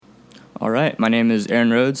All right, my name is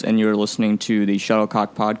Aaron Rhodes, and you're listening to the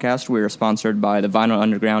Shuttlecock Podcast. We are sponsored by the Vinyl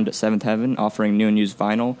Underground at 7th Heaven, offering new and used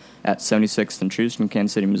vinyl at 76th and Troost in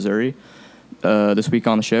Kansas City, Missouri. This week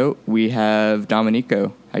on the show, we have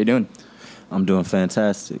Dominico. How you doing? I'm doing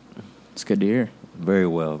fantastic. It's good to hear. Very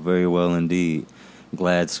well indeed.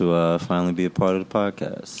 Glad to finally be a part of the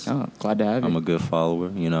podcast. Oh, glad to have you. I'm a good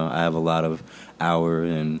follower. You know, I have a lot of hour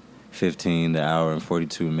and 15 to hour and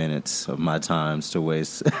 42 minutes of my times to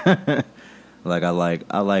waste. I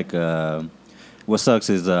like what sucks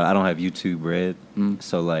is I don't have YouTube Red.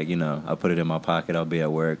 So like, you know, I put it in my pocket, I'll be at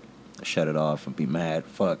work, shut it off and be mad.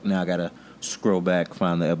 Fuck, now I gotta scroll back,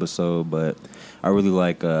 find the episode. But I really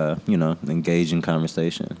like you know, engaging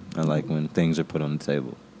conversation. I like when things are put on the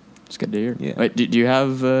table. It's good to hear. Yeah. Wait, do you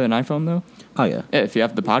have an iPhone though? Oh yeah. Yeah, if you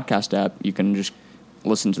have the podcast app, you can just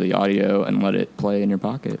listen to the audio and let it play in your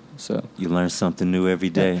pocket. So you learn something new every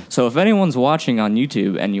day. Yeah. So if anyone's watching on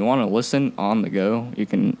YouTube and you want to listen on the go, you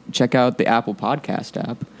can check out the Apple Podcast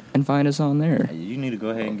app and find us on there. You need to go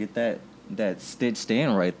ahead and get that stitched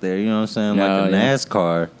in right there. You know what I'm saying? No, like a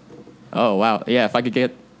NASCAR. Oh wow, yeah. If I could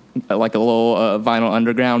get like a little Vinyl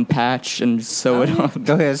Underground patch and sew it on.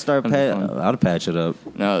 Go ahead and start I'll patch it up.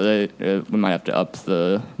 No, we might have to up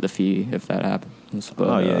the fee if that happens. But,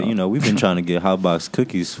 oh yeah, you know, we've been trying to get Hotbox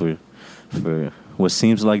cookies for what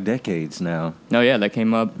seems like decades now. No, yeah, that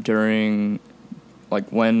came up during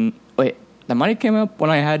that might have came up when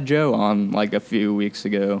I had Joe on like a few weeks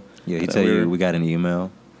ago. Yeah, he told you we got an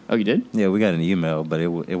email. Oh, you did? Yeah, we got an email, but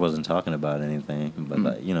it wasn't talking about anything. But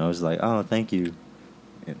like, you know, it was like, oh, thank you.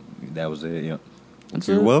 And that was it. You know,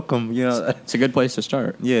 you're welcome. You know, it's a good place to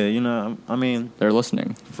start. Yeah, you know, I mean, they're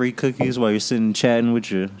listening. Free cookies while you're sitting chatting with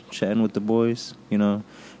the boys. You know,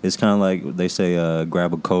 it's kind of like they say,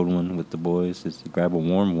 grab a cold one with the boys. It's grab a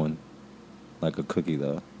warm one, like a cookie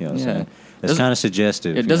though. You know what I'm saying? It's kind of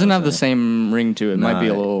suggestive. It doesn't have the same ring to it. It might be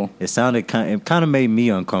a little. It kind of made me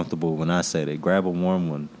uncomfortable when I said it. Grab a warm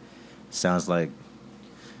one. Sounds like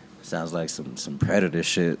some predator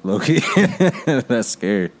shit, low-key. That's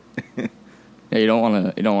scary. Yeah, you don't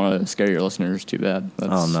want to scare your listeners too bad.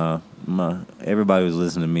 Oh no, everybody who's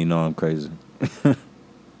listening to me know I'm crazy.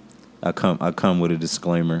 I come with a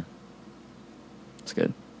disclaimer. It's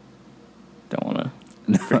good. Don't want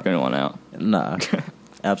to freak anyone out. Nah,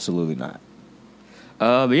 absolutely not.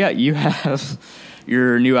 But yeah, you have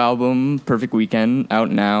your new album, Perfect Weekend,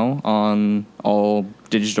 out now on all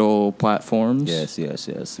digital platforms. Yes.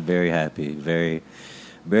 Very happy. Very,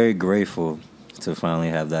 very grateful to finally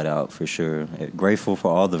have that out, for sure. Grateful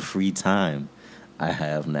for all the free time I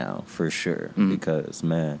have now, for sure. Because,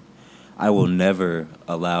 man, I will never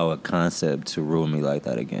allow a concept to ruin me like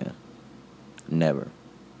that again. Never.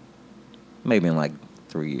 Maybe in like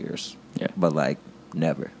 3 years. Yeah. But like,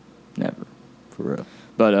 never. For real.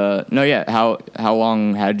 But, no, yeah, how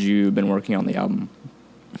long had you been working on the album?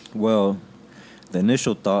 Well, the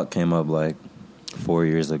initial thought came up like 4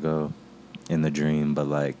 years ago in the dream, but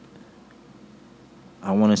like,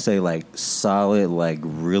 I want to say like solid, like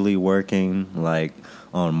really working, like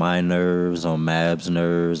on my nerves, on Mab's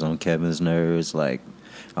nerves, on Kevin's nerves. Like,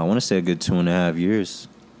 I want to say a good 2.5 years,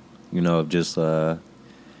 you know, of just, I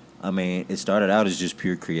mean, it started out as just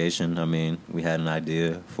pure creation. I mean, we had an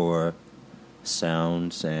idea for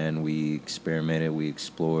sounds and we experimented, we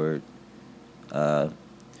explored.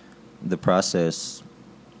 The process,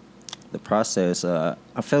 I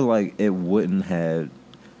feel like it wouldn't have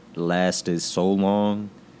lasted so long,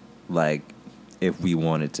 like, if we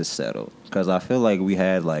wanted to settle. Because I feel like we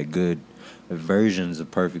had, like, good versions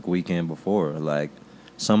of Perfect Weekend before. Like,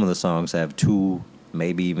 some of the songs have 2,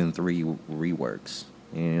 maybe even 3 reworks.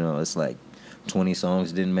 You know, it's like 20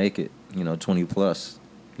 songs didn't make it, you know, 20 plus.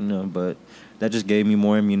 You know, but that just gave me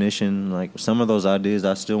more ammunition. Like, some of those ideas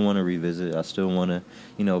I still want to revisit. I still want to,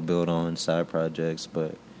 you know, build on side projects.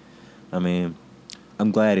 But, I mean, I'm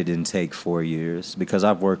glad it didn't take 4 years, because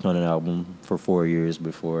I've worked on an album for 4 years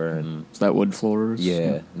before. And is that Wood Floors?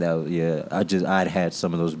 Yeah, I'd had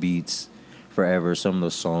some of those beats forever. Some of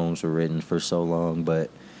those songs were written for so long, but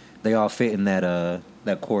they all fit in that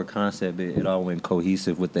core concept. It all went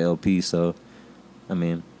cohesive with the LP. So, I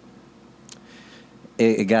mean,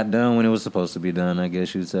 it got done when it was supposed to be done, I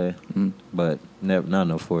guess you'd say. But not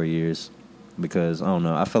no 4 years, because I don't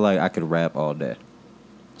know. I feel like I could rap all day,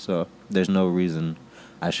 so there's no reason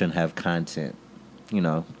I shouldn't have content, you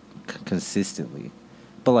know, consistently,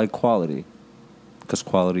 but like quality, because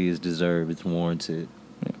quality is deserved. It's warranted.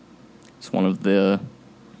 Yeah. It's one of the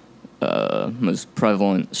most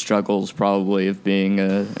prevalent struggles, probably, of being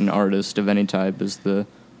an artist of any type, is the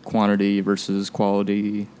quantity versus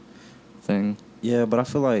quality thing. Yeah, but I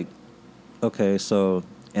feel like, okay, so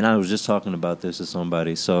and I was just talking about this with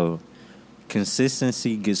somebody. So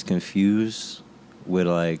consistency gets confused with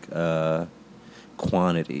like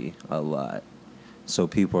quantity a lot. So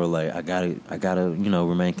people are like, I gotta,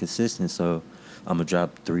 remain consistent. So I'm gonna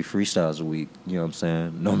drop 3 freestyles a week. You know what I'm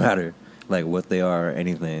saying? No matter like what they are or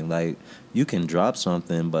anything. Like you can drop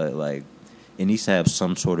something, but like it needs to have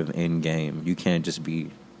some sort of end game. You can't just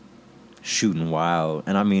be shooting wild.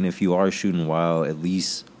 And I mean, if you are shooting wild, at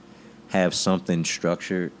least have something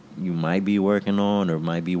structured you might be working on or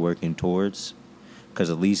might be working towards. Because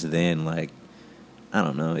at least then, like, I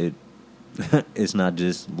don't know, it's not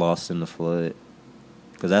just lost in the flood.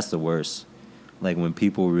 Because that's the worst. Like when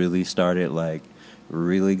people really started like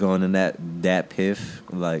really going in that piff,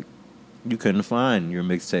 like you couldn't find your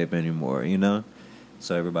mixtape anymore, you know?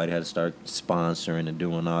 So everybody had to start sponsoring and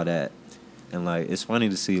doing all that. And like it's funny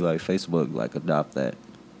to see like Facebook like adopt that,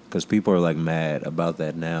 because people are like mad about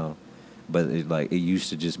that now, but it used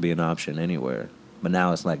to just be an option anywhere, but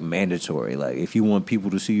now it's like mandatory. Like if you want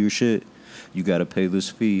people to see your shit, you got to pay this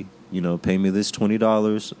fee. Pay me this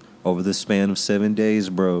 $20 over the span of 7 days,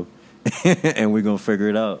 bro, and we're gonna figure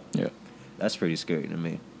it out. Yeah, that's pretty scary to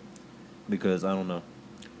me, because I don't know,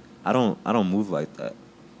 I don't move like that.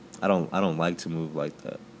 I don't like to move like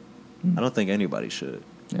that. I don't think anybody should.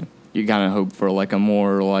 Yeah. You kind of hope for like a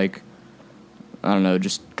more like, I don't know,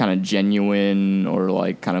 just kind of genuine or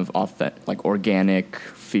like kind of like organic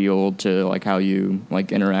feel to like how you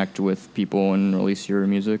like interact with people and release your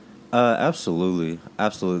music. Absolutely.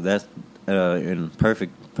 That's in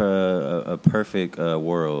a perfect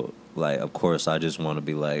world. Like, of course, I just want to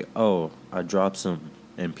be like, oh, I dropped some,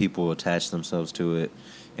 and people attach themselves to it,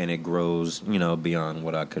 and it grows, beyond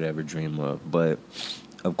what I could ever dream of. But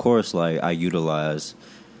of course, like I utilize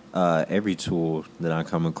every tool that I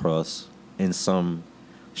come across in some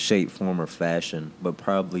shape, form, or fashion, but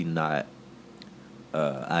probably not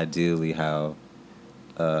ideally how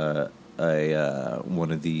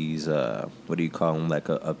one of these what do you call them, like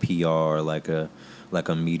a PR, like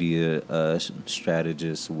a media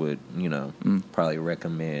strategist would probably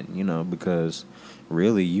recommend, because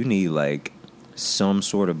really you need like some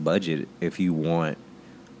sort of budget if you want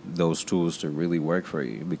those tools to really work for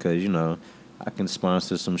you, because I can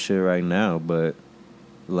sponsor some shit right now, but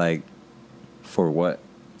like for what?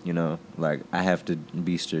 Like I have to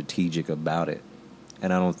be strategic about it,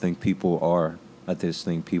 and I don't think people are. I just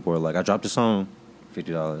think people are like, I dropped a song,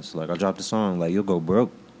 $50. Like I dropped a song, like you'll go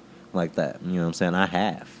broke like that. You know what I'm saying? I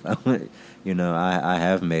have. I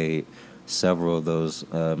have made several of those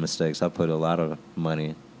mistakes. I put a lot of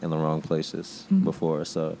money in the wrong places before,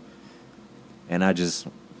 so, and I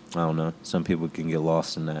don't know. Some people can get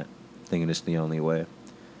lost in that, thinking it's the only way.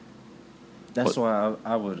 That's why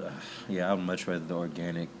I would, I would much rather the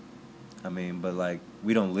organic. I mean, but like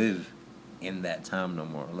we don't live in that time no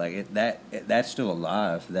more. Like that's still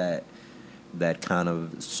alive. That kind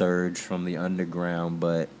of surge from the underground,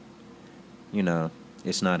 but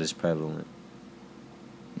it's not as prevalent.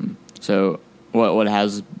 So, what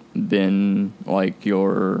has been like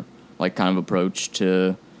your like kind of approach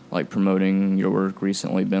to like promoting your work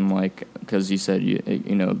recently been like? Because you said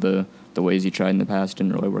the ways you tried in the past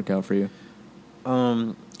didn't really work out for you.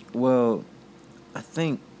 Well, I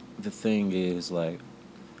think the thing is like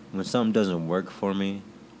when something doesn't work for me,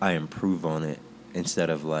 I improve on it instead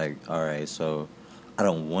of like, all right, so I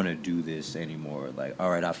don't want to do this anymore. Like, all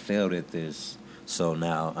right, I failed at this, so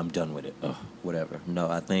now I'm done with it. Ugh, whatever. No,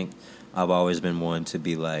 I think I've always been one to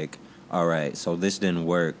be like, all right, so this didn't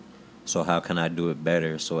work, so how can I do it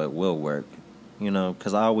better so it will work?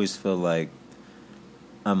 Because I always feel like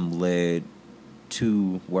I'm led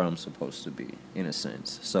to where I'm supposed to be, in a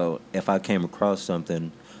sense. So if I came across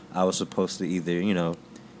something, I was supposed to either,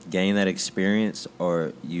 gain that experience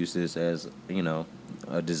or use this as,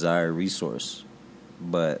 a desired resource.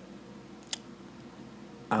 But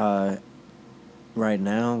right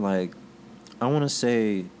now, like, I want to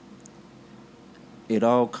say it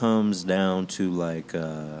all comes down to, like,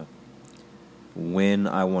 when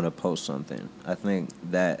I want to post something. I think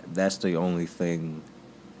that's the only thing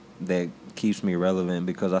that keeps me relevant,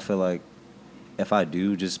 because I feel like if I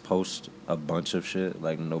do just post a bunch of shit,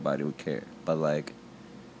 like, nobody would care. But, like,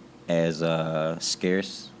 as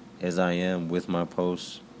scarce as I am with my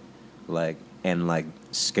posts, like, and like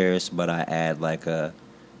scarce, but I add like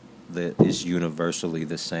it's universally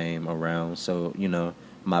the same around, so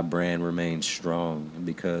my brand remains strong,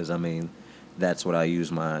 because I mean that's what I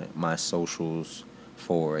use my socials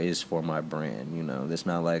for, is for my brand. It's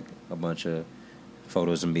not like a bunch of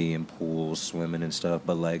photos of me in pools swimming and stuff,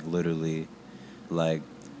 but like literally, like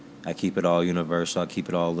I keep it all universal. I keep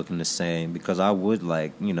it all looking the same, because I would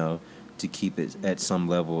like to keep it at some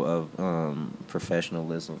level of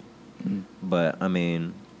professionalism. Mm. But I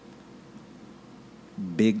mean,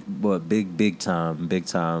 big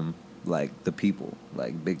time, like the people,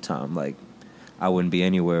 like big time, like I wouldn't be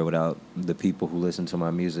anywhere without the people who listen to my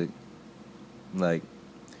music. Like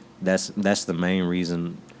that's the main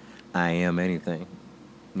reason I am anything.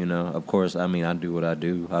 You know, of course, I mean, I do what I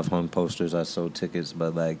do. I've hung posters, I sold tickets,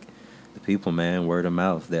 but like the people, man, word of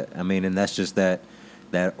mouth. That I mean, and that's just that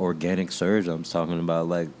organic surge I'm talking about.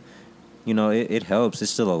 Like, you know, it helps.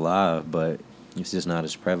 It's still alive, but it's just not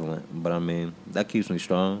as prevalent. But I mean, that keeps me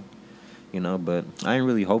strong. You know, but I ain't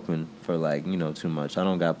really hoping for like, you know, too much. I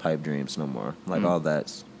don't got pipe dreams no more. Like all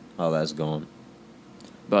that's gone.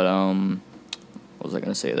 But what was I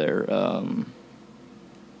gonna say there?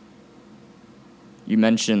 You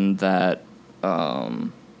mentioned that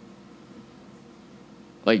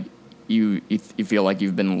like you feel like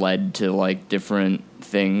you've been led to like different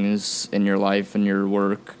things in your life and your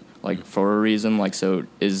work like for a reason. Like, so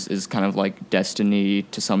is kind of like destiny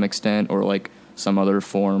to some extent, or like some other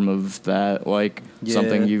form of that, like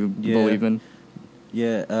something you believe in?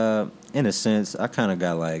 Yeah, in a sense, I kind of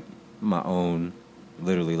got like my own,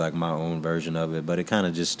 literally like my own version of it, but it kind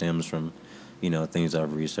of just stems from, you know, things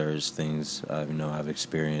I've researched, things I've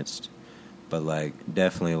experienced, but like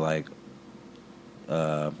definitely like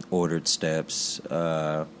ordered steps,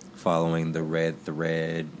 following the red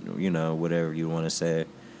thread, you know, whatever you want to say.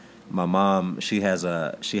 My mom, she has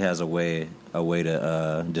a way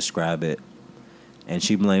to describe it, and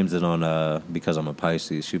she blames it on because I'm a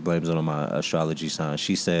Pisces. She blames it on my astrology sign.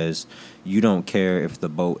 She says, "You don't care if the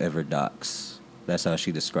boat ever docks." That's how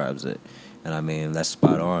she describes it. And I mean, that's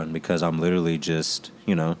spot on, because I'm literally just,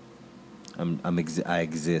 you know, I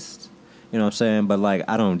exist. You know what I'm saying? But like,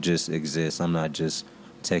 I don't just exist. I'm not just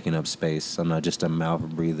taking up space. I'm not just a mouth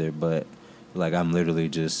breather, but like, I'm literally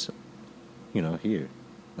just, you know, here.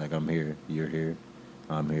 Like, I'm here, you're here,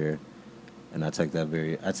 I'm here. And I take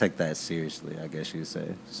that seriously, I guess you'd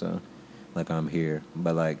say. So like, I'm here,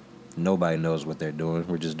 but like, nobody knows what they're doing.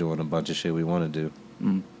 We're just doing a bunch of shit we want to do.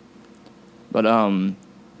 Mm. But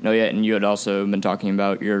no, yeah, and you had also been talking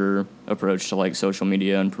about your approach to like social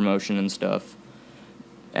media and promotion and stuff,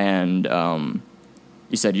 and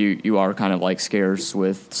you said you are kind of like scarce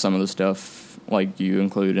with some of the stuff like you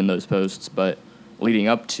include in those posts. But leading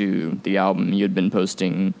up to the album, you had been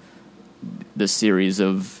posting this series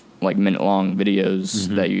of like minute-long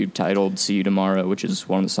videos that you titled "See You Tomorrow," which is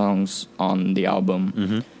one of the songs on the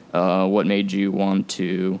album. What made you want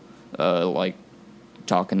to like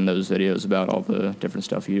talk in those videos about all the different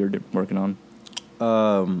stuff you're working on?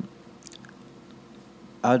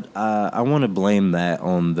 I want to blame that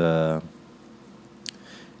on the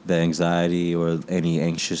anxiety or any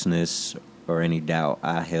anxiousness or any doubt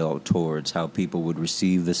I held towards how people would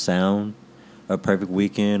receive the sound of Perfect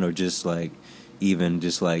Weekend, or just like, even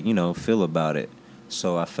just like, you know, feel about it.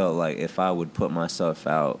 So I felt like if I would put myself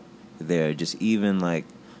out there, just even like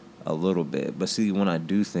a little bit. But see, when I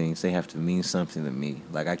do things, they have to mean something to me.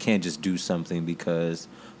 Like, I can't just do something because,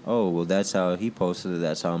 oh, well, that's how he posted it,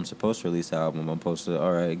 that's how I'm supposed to release the album. I'm supposed to,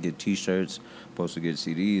 all right, get T-shirts, I'm supposed to get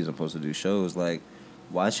CDs, I'm supposed to do shows. Like,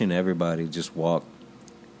 watching everybody just walk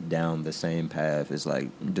down the same path is, like,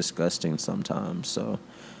 disgusting sometimes. So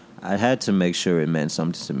I had to make sure it meant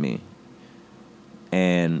something to me.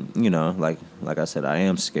 And, you know, like I said, I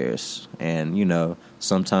am scarce. And, you know,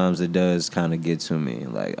 sometimes it does kind of get to me.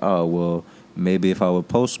 Like, oh, well, maybe if I would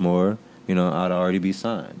post more, you know, I'd already be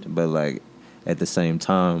signed. But, like, at the same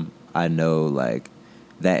time, I know, like,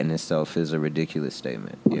 that in itself is a ridiculous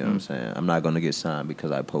statement. You know what I'm saying? I'm not going to get signed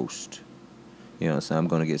because I post. You know what I'm saying? I'm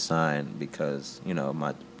going to get signed because, you know, of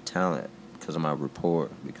my talent, because of my rapport,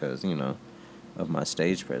 because, you know, of my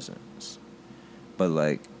stage presence. But,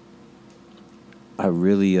 like, I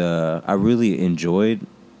really enjoyed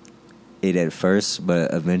it at first,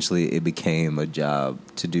 but eventually it became a job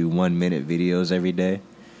to do 1 minute videos every day.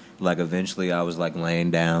 Like, eventually I was like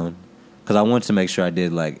laying down, because I wanted to make sure I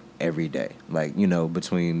did like every day, like, you know,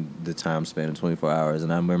 between the time spent in 24 hours.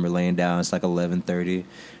 And I remember laying down, it's like 11:30,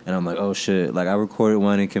 and I'm like, oh shit, like I recorded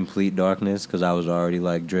one in complete darkness because I was already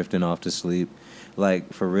like drifting off to sleep.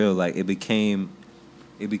 Like, for real, like it became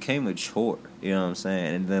a chore, you know what I'm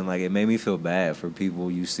saying? And then, like, it made me feel bad for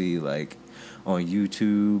people you see, like, on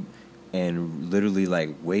YouTube and literally, like,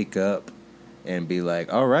 wake up and be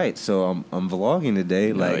like, all right, so I'm vlogging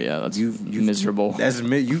today. Like, oh, yeah, that's miserable.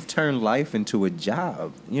 You've turned life into a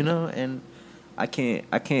job, you know? And I can't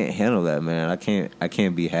handle that, man. I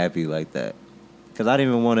can't be happy like that. Because I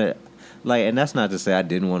didn't even want to, like, and that's not to say I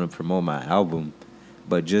didn't want to promote my album,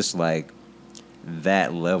 but just, like,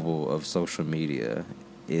 that level of social media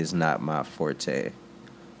is not my forte.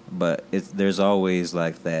 But there's always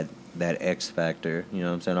like that X factor, you know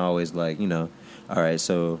what I'm saying? Always like, all right,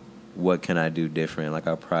 so what can I do different? Like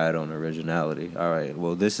I pride on originality. All right,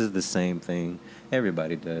 well, this is the same thing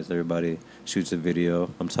everybody does. Everybody shoots a video.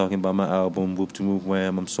 I'm talking about my album, Whoop to Whoop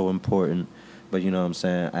Wham, I'm so important. But you know what I'm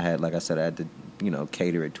saying? I had to,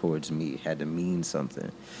 cater it towards me. It had to mean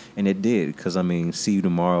something. And it did, because, See You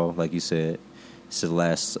Tomorrow, like you said, it's the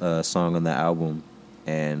last song on the album.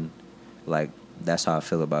 And, like, that's how I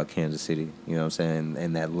feel about Kansas City. You know what I'm saying?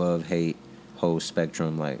 And that love-hate whole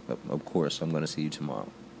spectrum, like, of course, I'm going to see you tomorrow.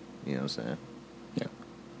 You know what I'm saying? Yeah.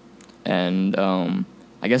 And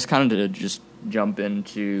I guess kind of to just jump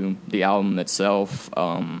into the album itself,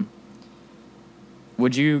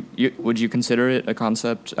 would you consider it a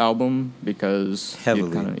concept album? Because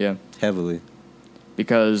heavily.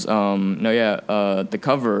 Because the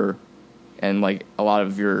cover and like a lot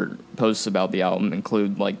of your posts about the album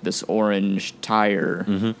include like this orange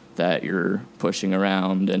tire that you're pushing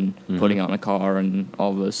around and putting on a car and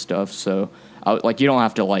all this stuff. So you don't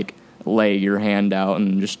have to like lay your hand out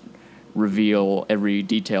and just reveal every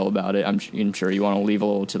detail about it. I'm sure you want to leave a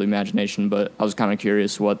little to the imagination, but I was kind of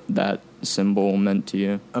curious what that symbol meant to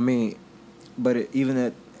you. But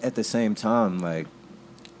even at the same time, like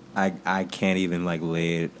I can't even like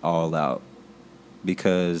lay it all out,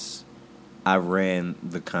 because I ran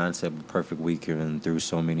the concept of Perfect Weekend through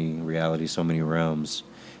so many realities, so many realms,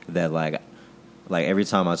 that like every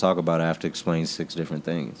time I talk about it, I have to explain 6 different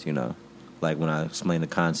things, Like when I explain the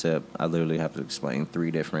concept, I literally have to explain 3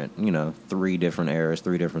 different eras,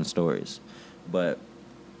 3 different stories. But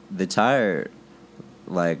the tire,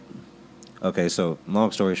 so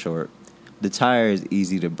long story short, the tire is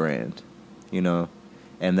easy to brand,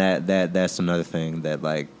 and that's another thing that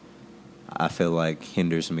like I feel like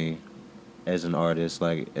hinders me as an artist,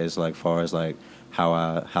 like as like far as like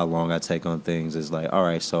how long I take on things is like, all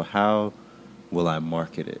right, so how will I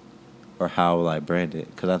market it? Or how will I brand it?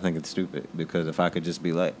 Because I think it's stupid. Because if I could just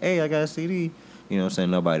be like, hey, I got a CD, you know what I'm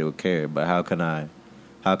saying, nobody would care. But how can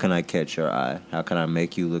I catch your eye? How can I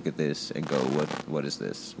make you look at this and go, what is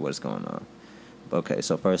this? What is going on? Okay,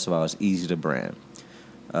 so first of all, it's easy to brand.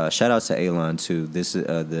 Shout out to Elon too. This is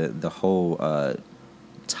the whole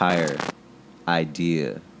tire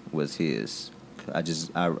idea was his.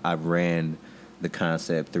 I ran the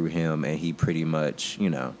concept through him, and he pretty much,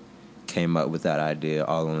 came up with that idea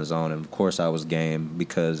all on his own. And of course I was game,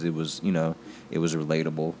 because it was, it was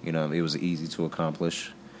relatable, it was easy to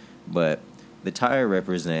accomplish. But the tire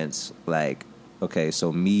represents like, okay,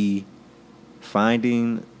 so me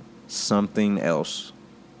finding something else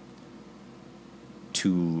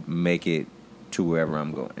to make it to wherever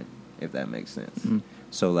I'm going, if that makes sense. Mm-hmm.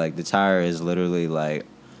 So like the tire is literally like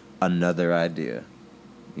another idea,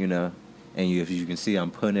 and if you can see,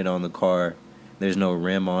 I'm putting it on the car. There's no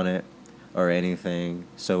rim on it or anything,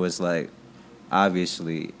 so it's like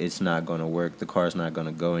obviously it's not going to work. The car's not going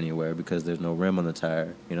to go anywhere because there's no rim on the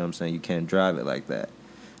tire. You know what I'm saying? You can't drive it like that.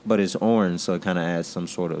 But it's orange, so it kind of adds some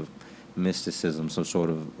sort of mysticism, some sort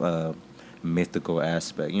of mythical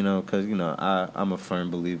aspect. Because I'm a firm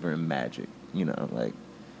believer in magic.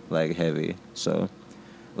 Like heavy. So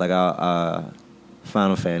like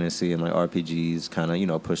Final Fantasy and like RPGs kind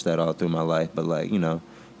of push that all through my life. But like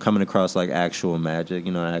coming across like actual magic,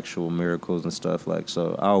 actual miracles and stuff, like,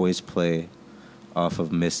 so I always play off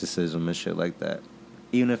of mysticism and shit like that,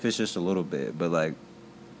 even if it's just a little bit. But like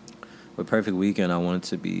with Perfect Weekend, I want it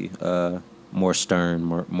to be more stern,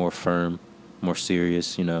 more firm, more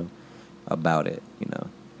serious, about it,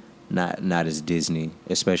 not as Disney,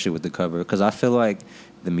 especially with the cover, because I feel like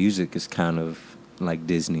the music is kind of like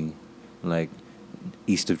Disney, like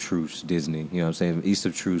East of Truce, Disney. You know what I'm saying? If East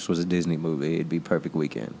of Truce was a Disney movie, it'd be Perfect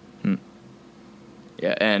Weekend.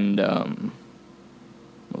 Yeah, and I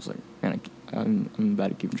was like, man, I'm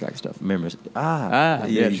bad at keeping track of stuff. Memories. Yeah,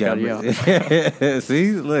 you got it.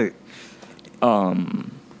 See, look.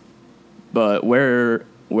 But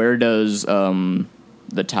where does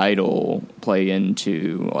the title play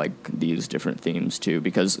into like these different themes too?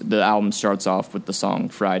 Because the album starts off with the song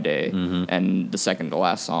Friday, and the second to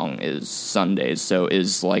last song is Sundays. So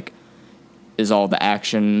is all the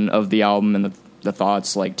action of the album and the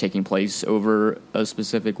thoughts like taking place over a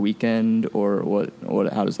specific weekend, or what?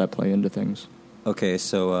 How does that play into things? Okay,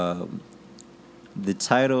 so the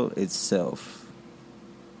title itself,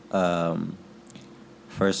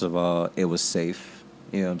 first of all, it was safe.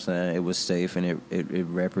 You know what I'm saying? It was safe, and it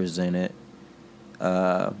represented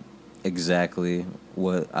exactly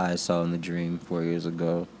what I saw in the dream 4 years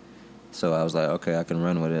ago. So I was like, okay, I can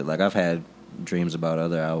run with it. Like, I've had dreams about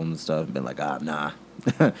other albums and stuff, and been like, nah,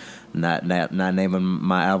 not naming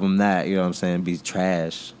my album that, you know what I'm saying, be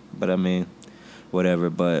trash. But I mean, whatever.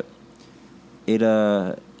 But it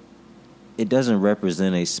doesn't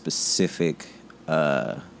represent a specific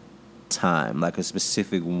time, like a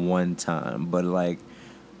specific one time, but like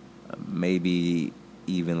maybe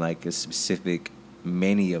even like a specific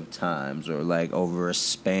many of times, or like over a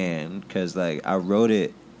span, because like I wrote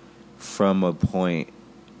it from a point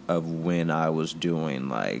of when I was doing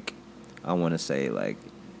like, I want to say like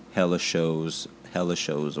hella shows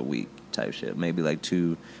a week type shit, maybe like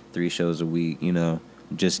 2-3 shows a week, you know,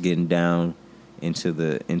 just getting down into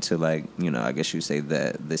like, you know, I guess you say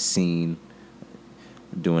that the scene,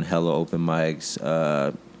 doing hella open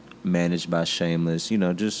mics, managed by Shameless, you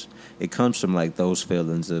know, just it comes from like those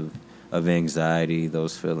feelings of anxiety,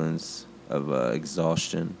 those feelings of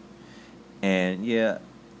exhaustion. And yeah,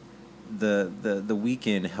 the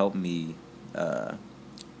weekend helped me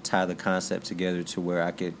tie the concept together to where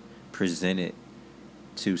I could present it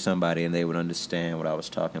to somebody and they would understand what I was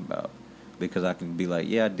talking about. Because I can be like,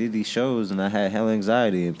 yeah, I did these shows and I had hella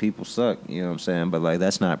anxiety and people suck, you know what I'm saying? But like,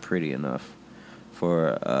 that's not pretty enough for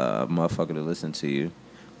a motherfucker to listen to you.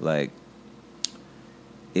 Like,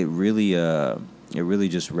 it really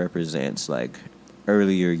just represents like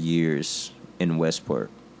earlier years in Westport,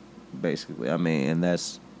 basically. I mean, and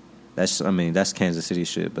that's Kansas City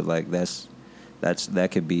shit, but like that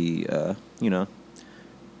could be you know,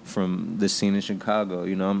 from the scene in Chicago.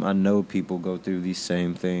 You know, I know people go through these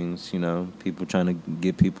same things, you know, people trying to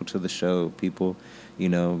get people to the show, people, you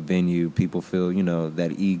know, venue, people feel, you know,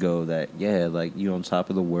 that ego that, yeah, like you on top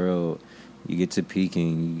of the world. You get to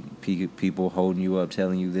peaking, people holding you up,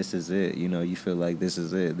 telling you this is it. You know, you feel like this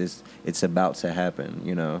is it. It's about to happen.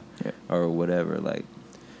 You know, yeah. Or whatever. Like,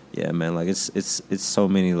 yeah, man. Like it's so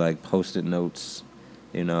many like Post-it notes.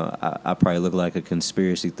 You know, I probably look like a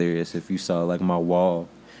conspiracy theorist if you saw like my wall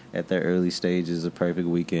at the early stages of Perfect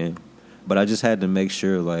Weekend. But I just had to make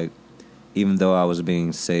sure, like, even though I was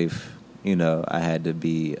being safe, you know, I had to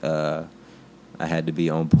be on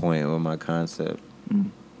point with my concept. Mm.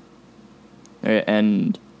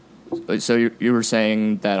 And so you were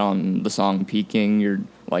saying that on the song Peaking, you're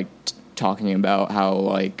like talking about how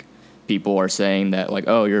like people are saying that like,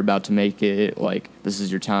 oh, you're about to make it, like this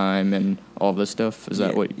is your time and all this stuff. Is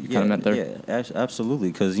that what you kind of meant there? Yeah,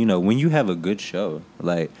 absolutely. Because, you know, when you have a good show,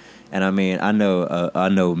 like, and I mean, I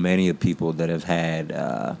know many of people that have had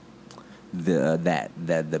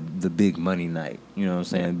the big money night. You know what I'm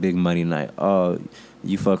saying? Yeah. Big money night. Oh,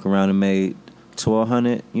 you fuck around and made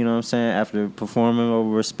 $1,200, you know what I'm saying, after performing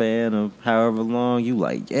over a span of however long, you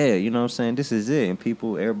like, yeah, you know what I'm saying, this is it. And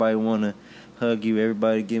people, everybody want to hug you,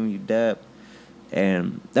 everybody giving you dap.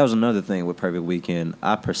 And that was another thing with Perfect Weekend.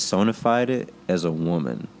 I personified it as a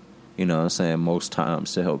woman, you know what I'm saying, most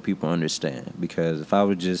times to help people understand. Because if I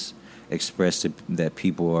would just express that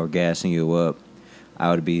people are gassing you up, I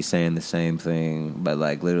would be saying the same thing, but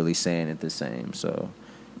like literally saying it the same. So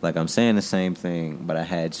like, I'm saying the same thing, but I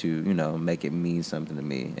had to, you know, make it mean something to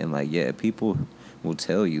me. And, like, yeah, people will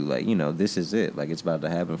tell you, like, you know, this is it. Like, it's about to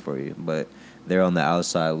happen for you. But they're on the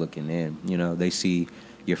outside looking in. You know, they see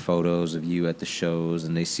your photos of you at the shows,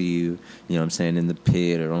 and they see you, you know what I'm saying, in the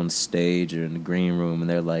pit or on the stage or in the green room, and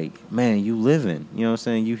they're like, man, you living. You know what I'm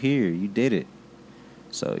saying? You here. You did it.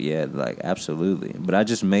 So, yeah, like, absolutely. But I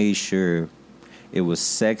just made sure it was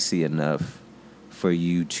sexy enough for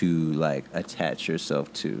you to like attach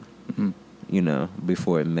yourself to, mm-hmm. you know,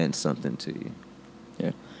 before it meant something to you.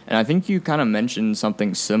 Yeah, and I think you kind of mentioned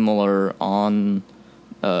something similar on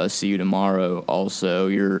 "See You Tomorrow." Also,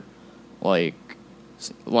 you're like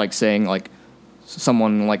saying like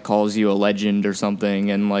someone like calls you a legend or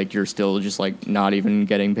something, and like you're still just like not even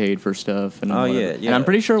getting paid for stuff. And yeah. And I'm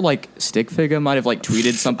pretty sure like Stick Figure might have like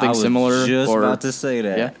tweeted something similar. I was just about to say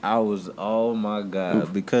that. Yeah? I was, oh my god,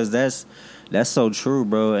 oof. Because that's so true,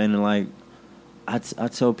 bro. And like, I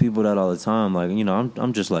tell people that all the time. Like, you know,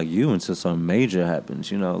 I'm just like you until something major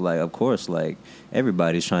happens. You know, like of course, like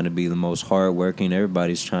everybody's trying to be the most hardworking.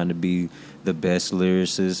 Everybody's trying to be the best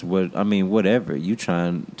lyricist. Whatever you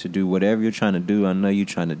trying to do, whatever you're trying to do, I know you're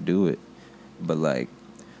trying to do it. But like,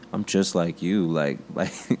 I'm just like you. Like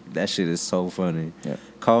that shit is so funny. Yeah.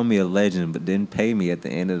 Call me a legend, but didn't pay me at the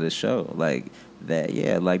end of the show. Like that.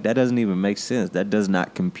 Yeah. Like that doesn't even make sense. That does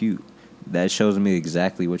not compute. That shows me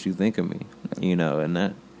exactly what you think of me, you know,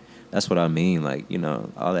 and that's what I mean, like, you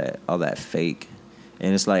know, all that fake.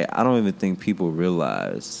 And it's like, I don't even think people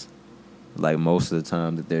realize, like, most of the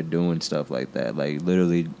time that they're doing stuff like that, like,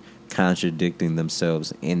 literally contradicting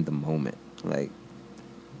themselves in the moment, like,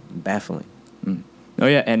 baffling. Mm. Oh,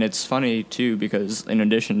 yeah, and it's funny, too, because in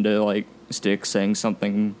addition to, like, Stick saying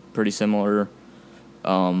something pretty similar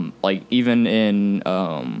like even in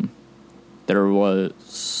there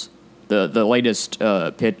was the latest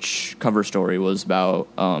Pitch cover story was about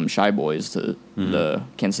Shy Boys, the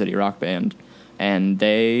Kansas City rock band, and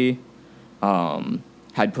they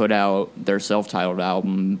had put out their self-titled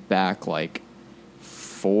album back like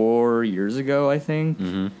 4 years ago, I think.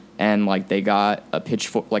 Mm-hmm. And like they got a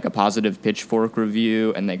positive Pitchfork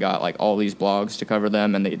review, and they got like all these blogs to cover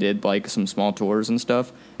them, and they did like some small tours and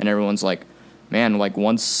stuff, and everyone's like, man, like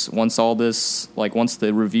once all this, like once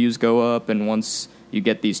the reviews go up and once you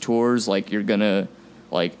get these tours, like you're gonna,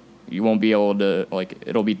 like you won't be able to, like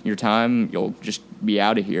it'll be your time, you'll just be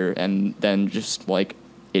out of here. And then just like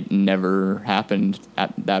it never happened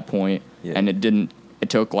at that point. Yeah. And it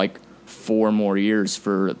took like 4 more years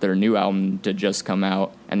for their new album to just come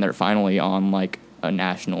out, and they're finally on like a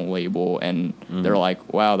national label, and they're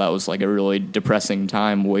like, wow, that was like a really depressing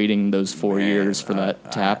time waiting those 4 years for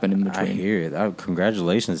that to happen in between. I hear it.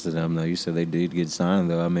 Congratulations to them, though. You said they did get signed,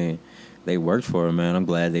 though. I mean, they worked for it, man. I'm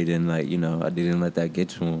glad they didn't I didn't let that get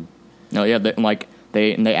to them. No, yeah,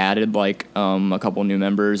 they added like a couple new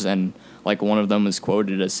members, and like one of them was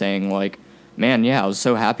quoted as saying like, man, yeah, I was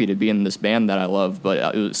so happy to be in this band that I love,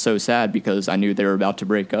 but it was so sad because I knew they were about to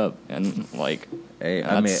break up. And like,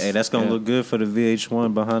 that's gonna look good for the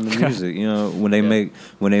VH1 behind the music. You know, when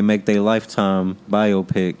they make their Lifetime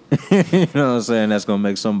biopic, you know what I'm saying? That's gonna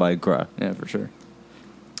make somebody cry. Yeah, for sure.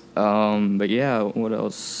 But yeah, what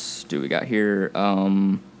else do we got here?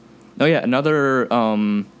 Another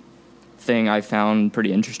thing I found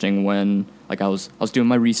pretty interesting when like I was doing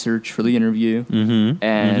my research for the interview,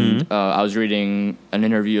 and I was reading an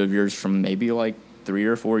interview of yours from maybe like 3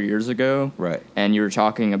 or 4 years ago, right? And you were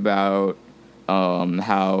talking about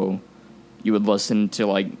how you would listen to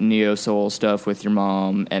like neo soul stuff with your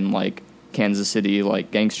mom and like Kansas City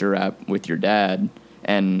like gangster rap with your dad,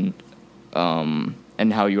 and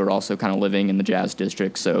how you were also kind of living in the jazz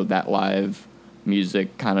district, so that live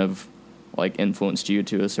music kind of like influenced you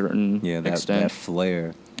to a certain extent. That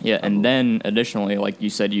flair. Yeah, and then additionally, like you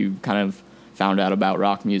said, you kind of found out about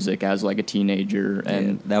rock music as like a teenager,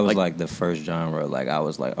 and that was like the first genre. Like I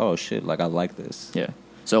was like, oh shit, like I like this. Yeah.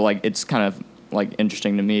 So like it's kind of like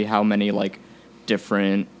interesting to me how many like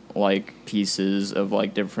different like pieces of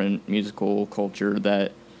like different musical culture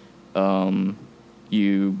that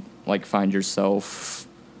you like find yourself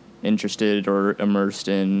interested or immersed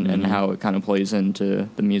in, and how it kind of plays into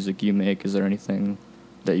the music you make. Is there anything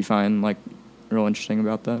that you find like real interesting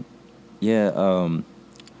about that? Yeah,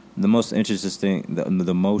 the most interesting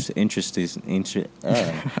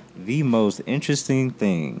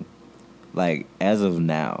thing, like as of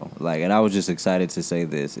now, like, and I was just excited to say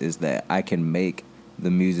this, is that I can make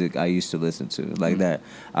the music I used to listen to, like that.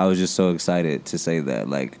 I was just so excited to say that,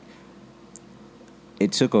 like.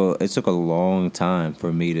 It took a long time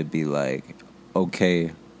for me to be like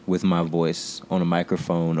okay with my voice on a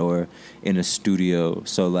microphone or in a studio.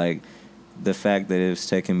 So like the fact that it's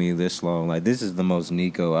taken me this long, like this is the most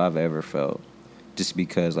Nico I've ever felt. Just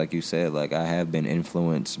because, like you said, like I have been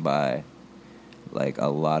influenced by like a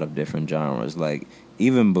lot of different genres. Like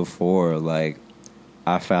even before like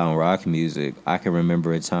I found rock music, I can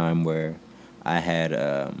remember a time where I had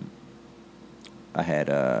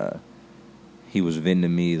he was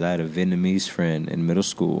Vietnamese. I had a Vietnamese friend in middle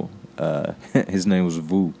school. His name was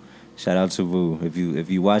Vu. Shout out to Vu. If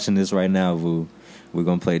you watching this right now, Vu, we're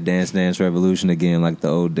gonna play Dance Dance Revolution again like the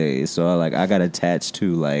old days. So I got attached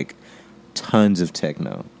to like tons of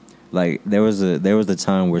techno. Like there was a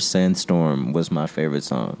time where Sandstorm was my favorite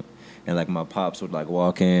song, and like my pops would like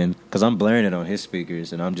walk in because I'm blaring it on his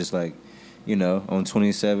speakers, and I'm just like, you know, on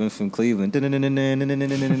 27th in Cleveland,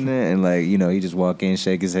 and like, you know, he just walk in,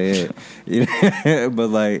 shake his head, but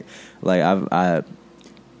like I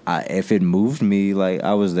if it moved me, like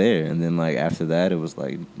I was there, and then like after that, it was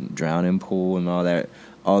like Drowning Pool and all that,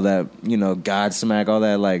 you know, Godsmack, all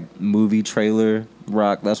that like movie trailer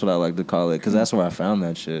rock. That's what I like to call it, because that's where I found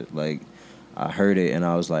that shit. Like I heard it, and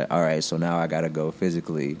I was like, all right, so now I gotta go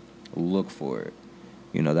physically look for it.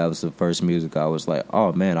 You know, that was the first music I was like,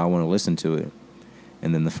 oh, man, I want to listen to it.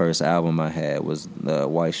 And then the first album I had was the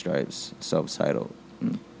White Stripes, self-titled.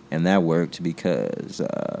 And that worked because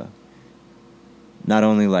not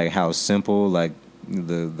only, like, how simple, like,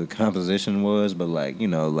 the composition was, but, like, you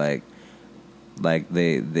know, like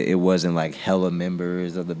it wasn't, like, hella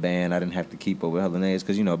members of the band. I didn't have to keep up with hella names.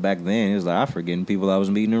 Because, you know, back then, it was like I forgetting people I was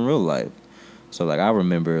meeting in real life. So, like, I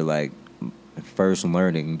remember, like, first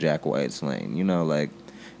learning Jack White's Lane, you know, like,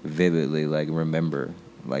 vividly, like, remember,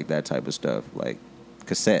 like, that type of stuff, like,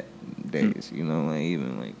 cassette days, you know, like,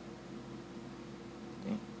 even, like,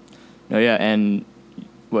 yeah. No, yeah, and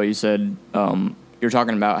what you said you're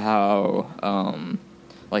talking about how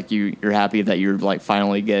like you're happy that you're like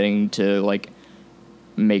finally getting to like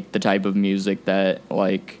make the type of music that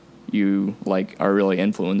like you like are really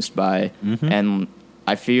influenced by, and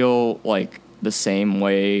I feel like the same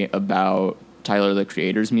way about Tyler the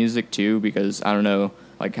Creator's music too, because I don't know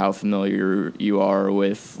like how familiar you are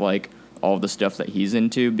with like all the stuff that he's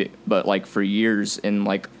into, but like for years in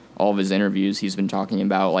like all of his interviews he's been talking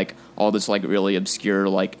about like all this like really obscure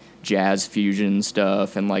like jazz fusion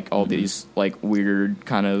stuff and like all these like weird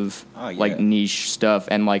kind of like niche stuff,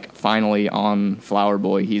 and like finally on Flower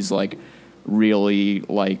Boy he's like really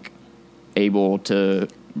like able to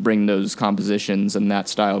bring those compositions and that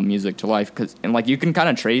style of music to life, and like you can kind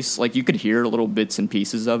of trace, like you could hear little bits and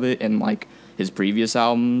pieces of it in like his previous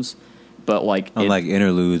albums, but like unlike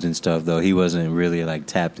interludes and stuff though, he wasn't really like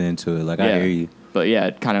tapped into it. Like I hear you, but yeah,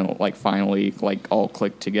 it kind of like finally like all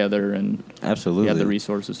clicked together, and absolutely he had the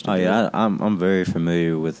resources to do it. I'm very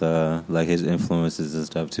familiar with like his influences and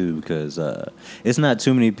stuff too, because it's not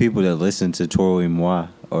too many people that listen to Toro y Moi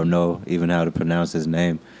or know even how to pronounce his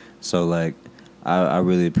name. So like I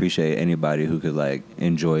really appreciate anybody who could like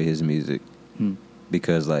enjoy his music,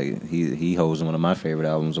 because like he holds one of my favorite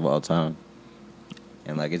albums of all time,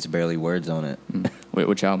 and like it's barely words on it. Wait,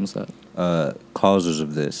 which album's that? Causers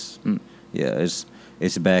of This. Yeah,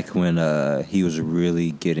 it's back when he was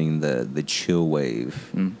really getting the chill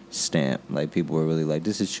wave stamp. Like people were really like,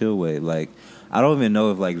 this is chill wave. Like I don't even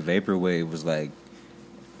know if like vaporwave was like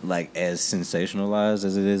as sensationalized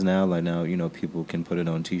as it is now. Like now, you know, people can put it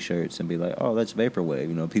on T-shirts and be like, oh, that's vaporwave.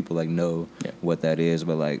 You know, people like know what that is.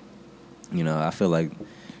 But like, you know, I feel like,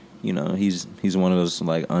 you know, he's one of those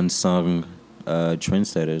like unsung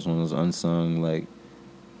trendsetters, one of those unsung like,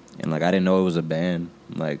 and like I didn't know it was a band.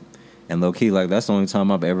 Like, and low key, like that's the only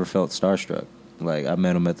time I've ever felt starstruck. Like I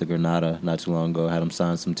met him at the Granada not too long ago. Had him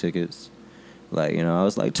sign some tickets. Like, you know, I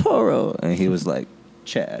was like Toro, and he was like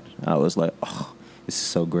Chad. I was like, oh, this is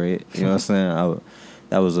so great. You know what I'm saying?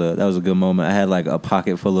 That was a good moment. I had like a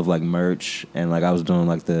pocket full of like merch, and like I was doing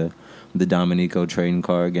like the Dominico trading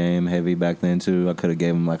card game heavy back then too. I could have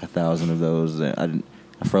gave him like 1,000 of those, and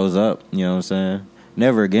I froze up. You know what I'm saying?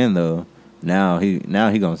 Never again though. Now he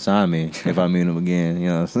gonna sign me if I meet him again. You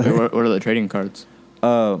know what I'm saying? What are the trading cards?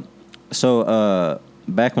 So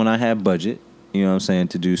back when I had budget, you know what I'm saying,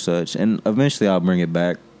 to do such, and eventually I'll bring it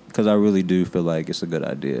back because I really do feel like it's a good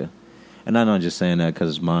idea. And I'm not just saying that because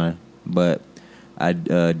it's mine, but I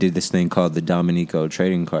did this thing called the Dominico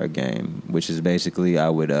trading card game, which is basically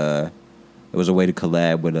it was a way to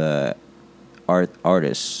collab with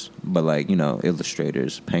artists, but like, you know,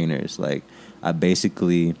 illustrators, painters. Like I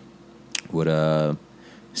basically would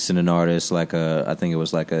send an artist like I think it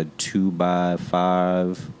was like a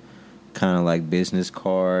 2x5 kind of like business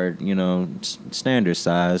card, you know, standard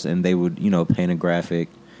size, and they would, you know, paint a graphic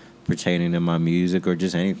pertaining to my music or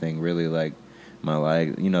just anything really, like my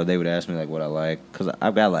like, you know, they would ask me like what I like, because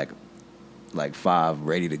I've got like 5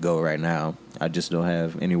 ready to go right now. I just don't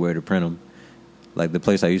have anywhere to print them. Like the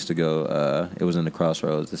place I used to go, it was in the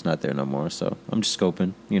Crossroads. It's not there no more, so I'm just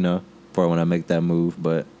scoping, you know, for when I make that move.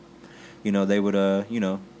 But you know, they would you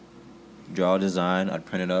know, draw a design, I'd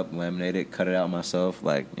print it up, laminate it, cut it out myself,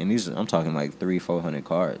 like, and these, I'm talking like 300-400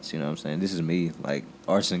 cards, you know what I'm saying? This is me, like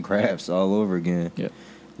arts and crafts all over again. Yeah.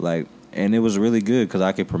 Like, and it was really good because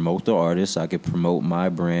I could promote the artist, I could promote my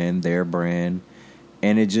brand, their brand,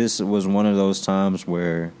 and it just was one of those times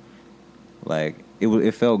where, like,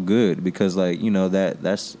 it felt good because, like, you know,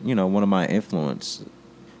 that's, you know, one of my influence,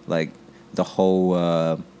 like the whole,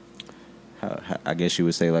 I guess you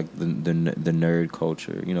would say, like the nerd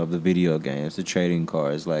culture, you know, the video games, the trading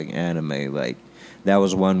cards, like anime, like that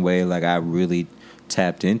was one way, like I really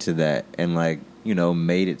tapped into that and like, you know,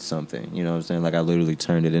 made it something, you know what I'm saying? Like I literally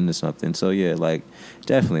turned it into something. So yeah, like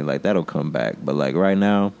definitely like that'll come back. But like right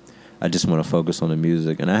now, I just want to focus on the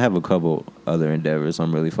music, and I have a couple other endeavors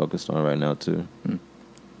I'm really focused on right now too.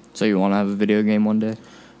 So you want to have a video game one day?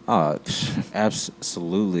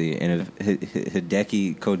 Absolutely. And if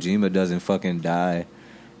Hideki Kojima doesn't fucking die,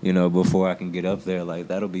 you know, before I can get up there, like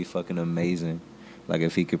that'll be fucking amazing. Like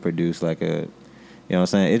if he could produce like a, you know what I'm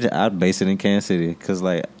saying? I'd base it in Kansas City because,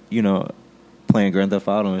 like, you know, playing Grand Theft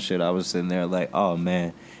Auto and shit, I was sitting there like, oh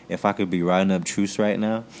man, if I could be riding up Truce right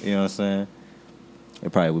now, you know what I'm saying?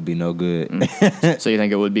 It probably would be no good. So you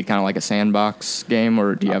think it would be kind of like a sandbox game,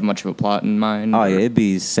 or do you have much of a plot in mind? Oh, yeah, it'd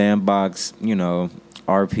be sandbox, you know,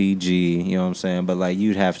 RPG, you know what I'm saying? But, like,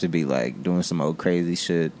 you'd have to be, like, doing some old crazy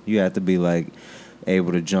shit. You have to be, like,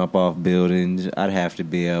 able to jump off buildings. I'd have to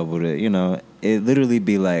be able to, you know, it'd literally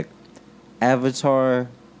be, like, Avatar,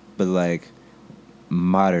 but, like,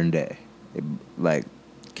 modern day. Like,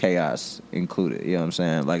 chaos included. You know what I'm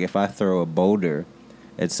saying? Like if I throw a boulder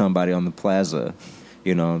at somebody on the plaza,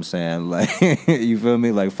 you know what I'm saying? Like you feel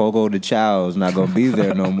me? Like Fogo de Chao is not gonna be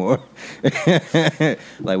there no more.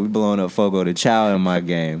 Like we blowing up Fogo de Chao in my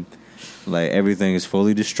game. Like everything is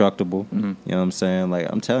fully destructible. Mm-hmm. You know what I'm saying? Like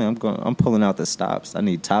I'm telling you, I'm pulling out the stops. I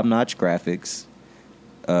need top-notch graphics,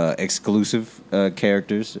 exclusive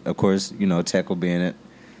characters. Of course, you know Tech will be in it.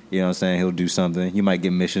 You know what I'm saying? He'll do something. You might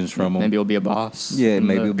get missions from him. Maybe he'll be a boss. Yeah,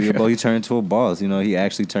 maybe he'll be a boss. He turns into a boss. You know, he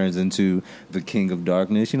actually turns into the King of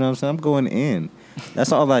Darkness. You know what I'm saying? I'm going in.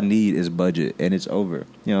 That's all I need is budget, and it's over.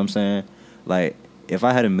 You know what I'm saying? Like, if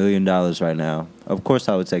I had $1 million right now, of course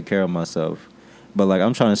I would take care of myself. But, like,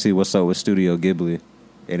 I'm trying to see what's up with Studio Ghibli,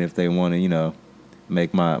 and if they want to, you know,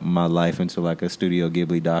 make my life into, like, a Studio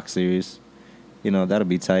Ghibli doc series. You know, that'll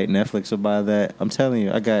be tight. Netflix will buy that. I'm telling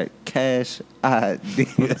you, I got cash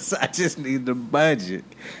ideas. I just need the budget.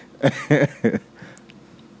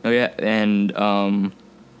 Oh, yeah, and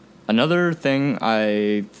another thing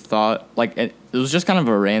I thought, like, it was just kind of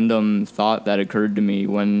a random thought that occurred to me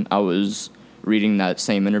when I was reading that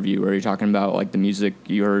same interview where you're talking about, like, the music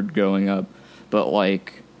you heard growing up. But,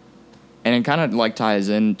 like, and it kind of, like, ties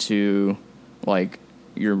into, like,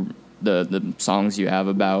 the songs you have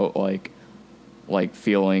about, like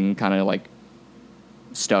feeling kind of, like,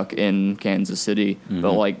 stuck in Kansas City. Mm-hmm.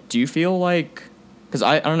 But, like, do you feel like, because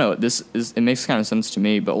I don't know, it makes kind of sense to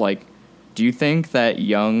me, but, like, do you think that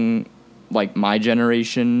young, like, my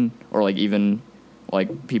generation, or, like, even,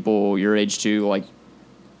 like, people your age too, like,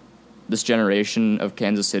 this generation of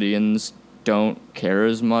Kansas Cityans don't care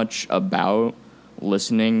as much about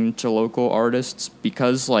listening to local artists?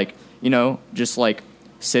 Because, like, you know, just, like,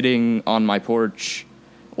 sitting on my porch,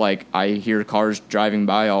 like, I hear cars driving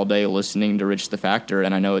by all day listening to Rich the Factor,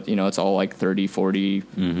 and I know, it's all, like, 30,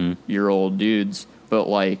 40-year-old dudes, but,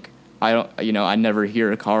 like, I don't, I never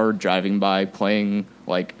hear a car driving by playing,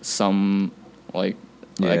 like, some, like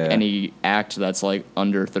any act that's, like,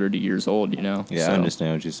 under 30 years old, you know? Yeah, so. I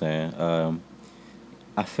understand what you're saying.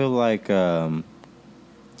 I feel like, man,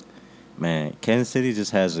 Kansas City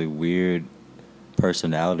just has a weird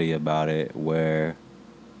personality about it where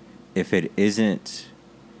if it isn't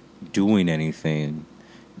doing anything,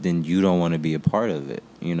 then you don't want to be a part of it,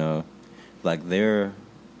 you know? Like, there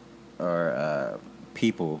are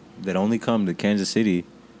people that only come to Kansas City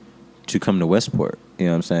to come to Westport, you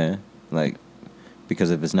know what I'm saying? Like,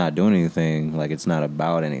 because if it's not doing anything, like, it's not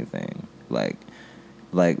about anything. Like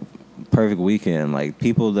Perfect Weekend, like,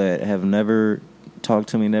 people that have never talked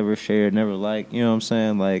to me, never shared, never liked, you know what I'm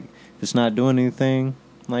saying? Like, if it's not doing anything,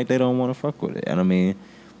 like, they don't want to fuck with it. And I mean,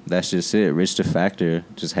 that's just it. Rich the Factor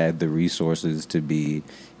just had the resources to be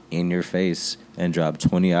in your face and drop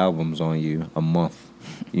 20 albums on you a month,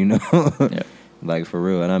 you know? Yeah. Like, for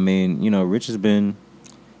real. And I mean, you know, Rich has been,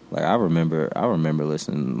 like, I remember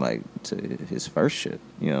listening, like, to his first shit,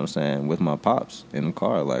 you know what I'm saying, with my pops in the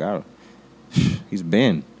car. Like, he's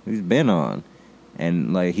been on.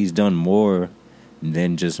 And, like, he's done more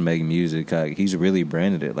than just make music. Like, he's really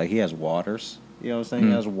branded it. Like, he has Waters, you know what I'm saying?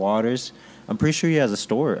 He has Waters. I'm pretty sure he has a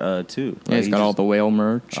store, too. Yeah, like, he's got all the whale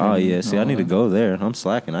merch. Oh, yeah. See, I need to go there. I'm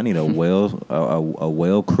slacking. I need a whale a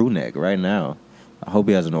whale crew neck right now. I hope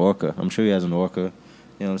he has an orca. I'm sure he has an orca.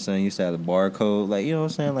 You know what I'm saying? He used to have the barcode. Like, you know what I'm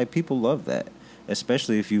saying? Like, people love that.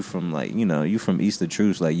 Especially if you from, like, you know, you from East of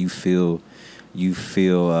Truth. Like, you feel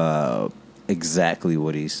exactly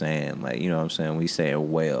what he's saying. Like, you know what I'm saying? We say a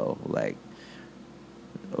whale, like,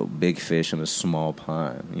 a big fish in a small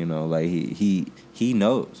pond, you know, like he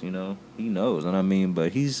knows, you know, he knows. And I mean,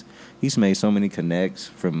 but he's made so many connects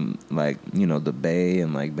from, like, you know, the Bay,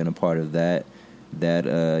 and, like, been a part of that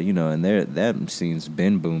you know, and that scene's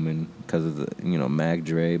been booming because of the, you know, Mac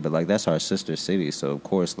Dre, but, like, that's our sister city. So of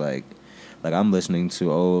course, like I'm listening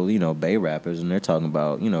to old, you know, Bay rappers, and they're talking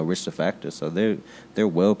about, you know, Rich the Factor, so they're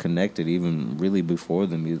well connected even really before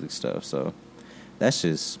the music stuff. So that's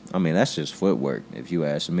just footwork, if you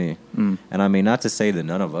ask me. And I mean, not to say that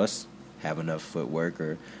none of us have enough footwork,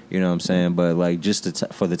 or, you know what I'm saying, but, like, just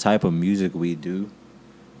for the type of music we do,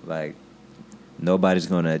 like, nobody's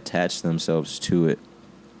going to attach themselves to it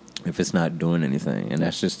if it's not doing anything. And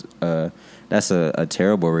that's just that's a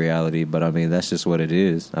terrible reality, but I mean, that's just what it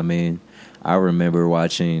is. I mean, I remember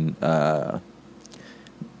watching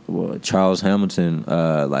Charles Hamilton,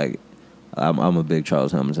 like, I'm a big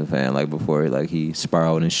Charles Hamilton fan. Like, before, like, he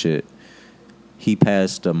spiraled and shit, he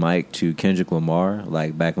passed the mic to Kendrick Lamar,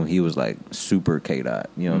 like, back when he was, like, super K-Dot.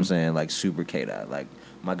 You know what I'm saying? Like, super K-Dot. Like,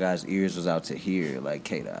 my guy's ears was out to here, like,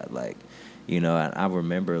 K-Dot. Like, you know, and I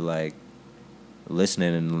remember, like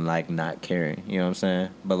listening and like not caring. You know what I'm saying?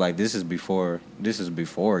 But like this is before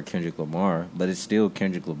Kendrick Lamar, but it's still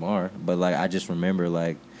Kendrick Lamar. But like I just remember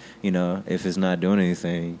like, you know, if it's not doing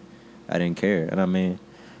anything, I didn't care. And I mean,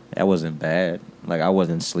 that wasn't bad. Like I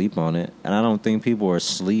wasn't asleep on it. And I don't think people are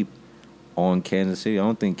asleep on Kansas City. I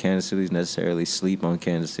don't think Kansas City's necessarily sleep on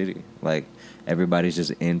Kansas City. Like everybody's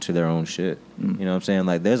just into their own shit. You know what I'm saying?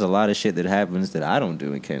 Like there's a lot of shit that happens that I don't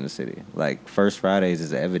do in Kansas City. Like First Fridays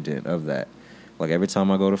is evident of that. Like every time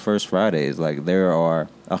I go to First Fridays, like there are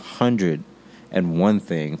 101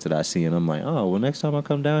 things that I see, and I'm like, oh, well, next time I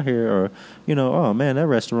come down here, or you know, oh man, that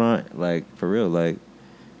restaurant, like for real, like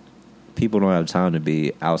people don't have time to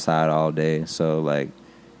be outside all day. So like,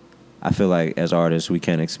 I feel like as artists, we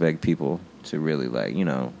can't expect people to really like, you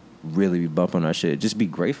know, really be bumping our shit. Just be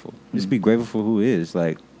grateful. Just be grateful for who is.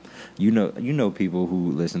 Like, you know people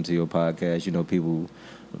who listen to your podcast. You know people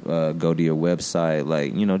who go to your website.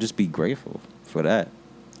 Like, you know, just be grateful for that.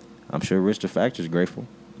 I'm sure Rich the Factor's grateful.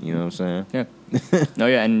 You know what I'm saying? Yeah. No,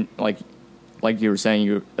 yeah, and like you were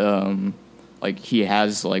saying, like he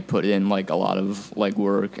has like put in like a lot of like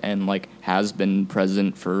work and like has been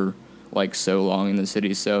present for like so long in the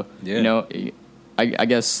city. So yeah. You know, I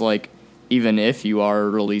guess like even if you are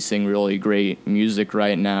releasing really great music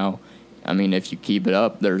right now, I mean, if you keep it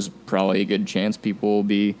up, there's probably a good chance people will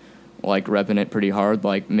be like repping it pretty hard,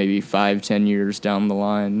 like maybe 5-10 years down the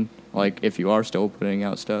line, like if you are still putting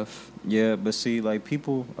out stuff. Yeah, but see, like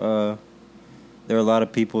people, there are a lot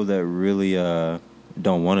of people that really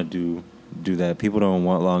don't want to do that. People don't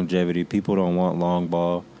want longevity. People don't want long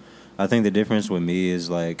ball. I think the difference with me is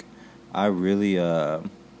like I really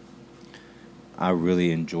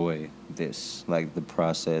enjoy this, like the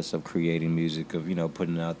process of creating music, of, you know,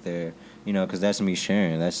 putting it out there, you know, because that's me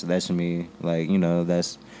sharing. That's me, like, you know,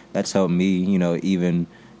 that's helped me, you know, even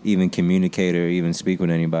communicate or even speak with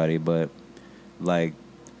anybody. But like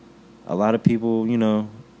a lot of people, you know,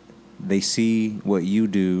 they see what you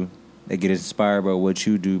do, they get inspired by what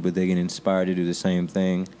you do, but they get inspired to do the same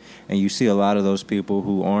thing. And you see a lot of those people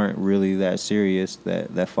who aren't really that serious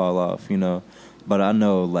that fall off, you know. But I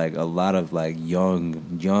know like a lot of like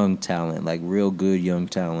young talent, like real good young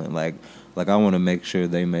talent. Like I want to make sure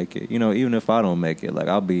they make it. You know, even if I don't make it, like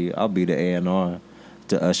I'll be the A&R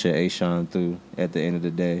to usher Ashawn through at the end of the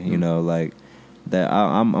day. You know, like that.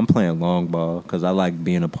 I'm playing long ball because I like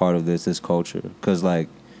being a part of this culture. Because like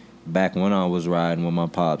back when I was riding with my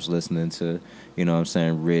pops, listening to, you know what I'm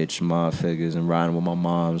saying, Rich, Mob Figures, and riding with my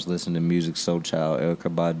moms, listening to Music Soul Child,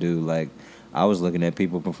 Erykah Badu, like I was looking at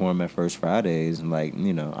people perform at First Fridays and like,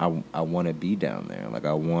 you know, I want to be down there. Like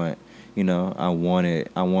I want, you know, I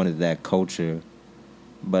wanted that culture,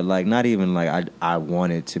 but like not even like I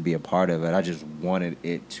wanted to be a part of it. I just wanted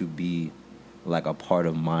it to be like a part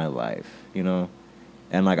of my life, you know?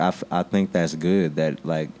 And like I think that's good that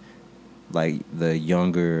like the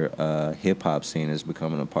younger hip hop scene is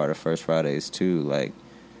becoming a part of First Fridays too, like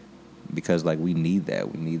because like we need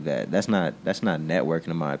that. That's not networking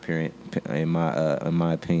in my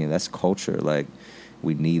opinion. That's culture. Like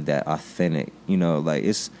we need that authentic. You know, like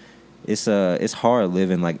it's hard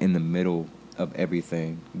living like in the middle of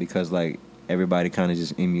everything because like everybody kind of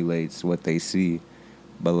just emulates what they see.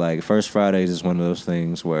 But like First Fridays is one of those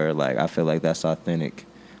things where like I feel like that's authentic,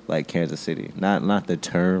 like Kansas City. Not the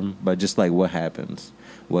term, but just like what happens,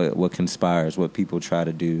 what conspires, what people try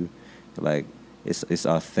to do, like. It's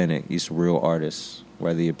authentic. It's real artists,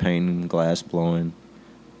 whether you're painting, glass blowing,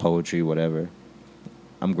 poetry, whatever.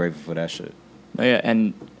 I'm grateful for that shit. Oh, yeah,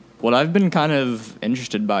 and what I've been kind of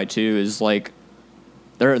interested by too is like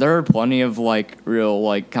there are plenty of like real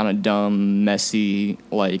like kind of dumb, messy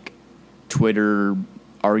like Twitter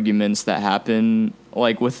arguments that happen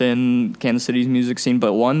like within Kansas City's music scene,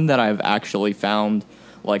 but one that I've actually found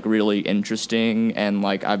like really interesting and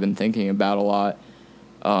like I've been thinking about a lot.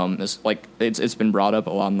 It's like it's been brought up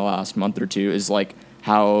a lot in the last month or two, is like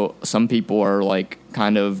how some people are like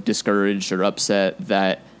kind of discouraged or upset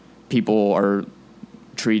that people are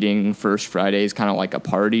treating First Fridays kind of like a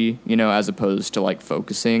party, you know, as opposed to like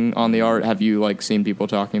focusing on the art. Have you like seen people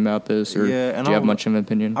talking about this, or yeah, and do you have much of an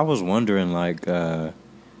opinion? I was wondering like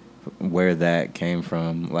where that came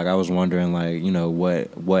from. Like I was wondering like, you know,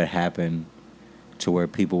 what happened to where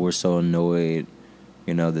people were so annoyed,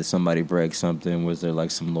 you know, that somebody breaks something. Was there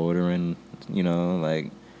like some loitering, you know,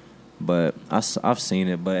 like, but I've seen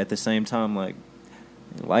it, but at the same time, like,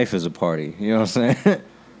 life is a party, you know what I'm saying?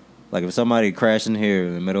 Like, if somebody crashed in here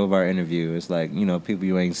in the middle of our interview, it's like, you know, people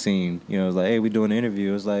you ain't seen, you know, it's like, hey, we doing an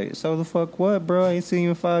interview. It's like, so the fuck what, bro? I ain't seen you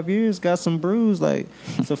in 5 years, got some bruise. Like,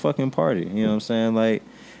 it's a fucking party, you know what I'm saying? Like,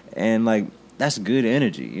 and like, that's good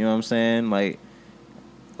energy, you know what I'm saying? Like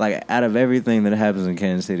like out of everything that happens in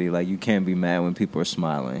Kansas City, like you can't be mad when people are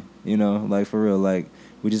smiling. You know, like for real. Like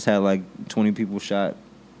we just had like 20 people shot,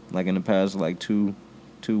 like in the past like two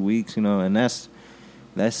weeks. You know, and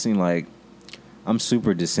that seemed like I'm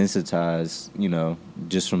super desensitized. You know,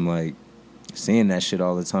 just from like seeing that shit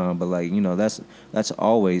all the time. But like, you know, that's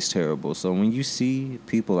always terrible. So when you see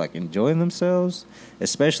people like enjoying themselves,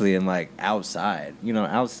 especially in like outside, you know,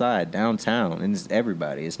 outside downtown, and it's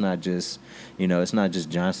everybody. It's not just, you know, it's not just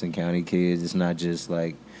Johnson County kids. It's not just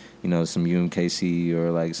like, you know, some UMKC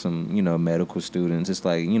or like some, you know, medical students. It's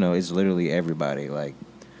like, you know, it's literally everybody like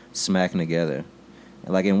smacking together.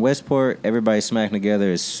 Like in Westport, everybody smacking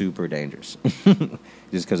together is super dangerous.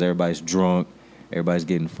 Just because everybody's drunk. Everybody's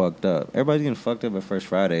getting fucked up. Everybody's getting fucked up at First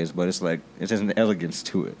Fridays, but it's like it's just an elegance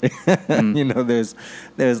to it. You know, there's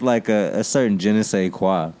like a certain je ne sais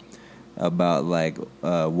quoi about like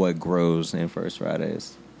what grows in First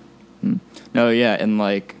Fridays. No, yeah, and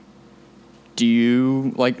like, do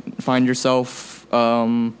you like find yourself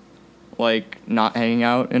like not hanging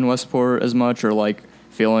out in Westport as much, or like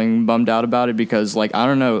feeling bummed out about it? Because like I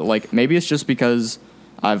don't know, like maybe it's just because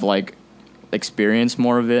I've like experienced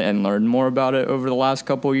more of it and learned more about it over the last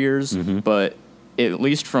couple years, but at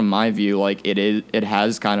least from my view, like it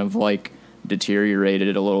has kind of like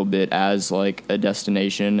deteriorated a little bit as like a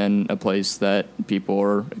destination and a place that people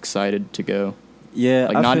are excited to go. Yeah,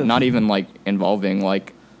 like not even like involving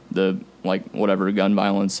like the like whatever gun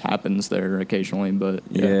violence happens there occasionally, but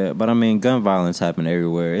yeah, but I mean gun violence happen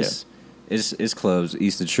everywhere. It's clubs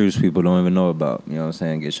East of Truce people don't even know about, you know what I'm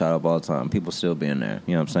saying, get shot up all the time. People still being there,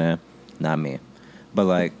 you know what I'm saying? Not me. But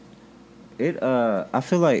like it I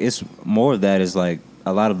feel like it's more of that is like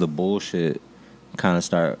a lot of the bullshit kind of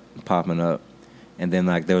start popping up, and then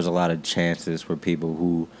like there was a lot of chances for people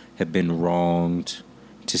who have been wronged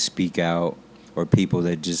to speak out, or people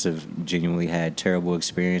that just have genuinely had terrible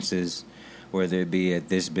experiences, whether it be at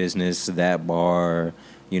this business, that bar,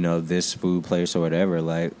 you know, this food place or whatever.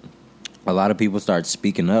 Like a lot of people start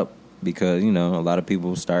speaking up because, you know, a lot of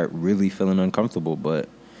people start really feeling uncomfortable. But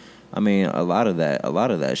I mean, a lot of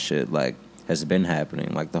that shit like has been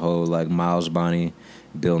happening. Like the whole like Miles Bonny,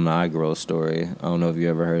 Bill Nigro story. I don't know if you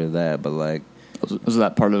ever heard of that, but like, was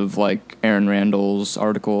that part of like Aaron Randall's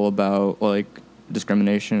article about like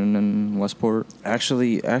discrimination in Westport?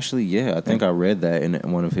 Actually, yeah. I think I read that in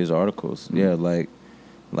one of his articles. Mm-hmm. Yeah,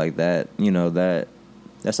 like that. You know,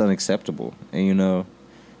 that's unacceptable, and you know,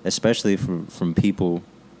 especially from people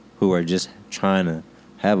who are just trying to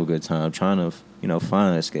have a good time, trying to, you know,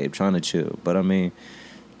 find an escape, trying to chill. But I mean,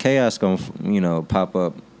 chaos gonna, you know, pop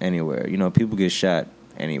up anywhere. You know, people get shot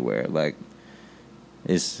anywhere. Like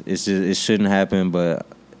it's just, it shouldn't happen, but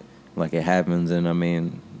like it happens. And I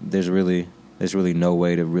mean, there's really no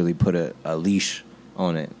way to really put a leash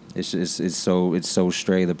on it. It's so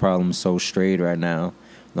straight. The problem's so straight right now.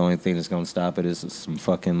 The only thing that's gonna stop it is some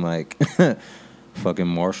fucking like fucking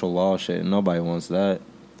martial law shit. And nobody wants that.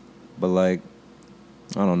 But like,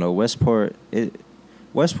 I don't know, Westport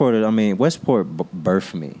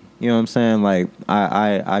birthed me. You know what I'm saying? Like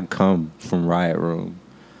I come from Riot Room,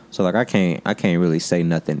 so like I can't really say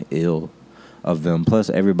nothing ill of them. Plus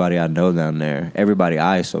everybody I know down there, everybody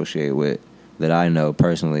I associate with that I know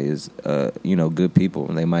personally is you know, good people,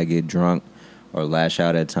 and they might get drunk or lash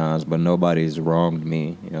out at times, but nobody's wronged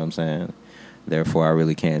me. You know what I'm saying? Therefore, I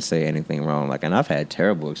really can't say anything wrong. Like, and I've had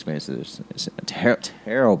terrible experiences. It's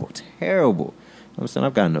terrible. You know what I'm saying?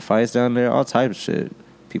 I've gotten into fights down there, all types of shit.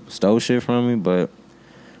 People stole shit from me, but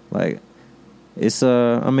like, it's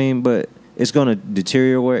I mean, but it's gonna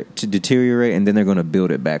deteriorate, and then they're gonna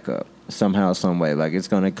build it back up somehow, some way. Like, it's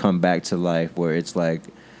gonna come back to life where it's like,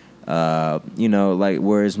 you know, like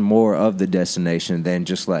where it's more of the destination than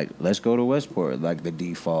just like, let's go to Westport, like the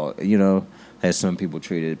default, you know, as some people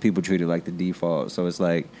treat it like the default. So it's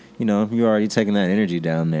like, you know, you're already taking that energy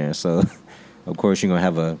down there, so of course you're gonna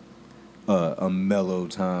have a mellow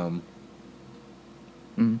time.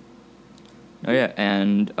 Mm-hmm. Oh yeah,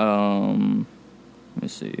 and let me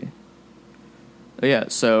see. Oh yeah,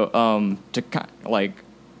 so to like,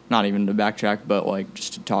 not even to backtrack, but like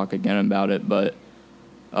just to talk again about it, but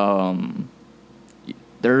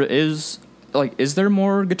there is like, is there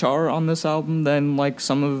more guitar on this album than like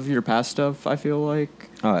some of your past stuff? I feel like.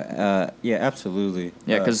 Yeah, absolutely.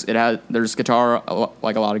 Yeah, because there's guitar,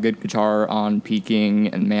 like a lot of good guitar on Peking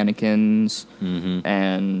and Mannequins,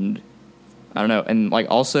 and I don't know, and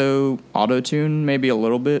like also auto-tune maybe a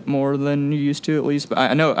little bit more than you used to, at least. But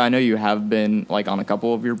I know you have been like on a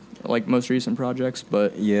couple of your like most recent projects,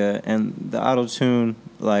 but yeah, and the auto-tune,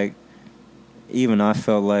 like, even I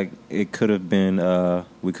felt like it could have been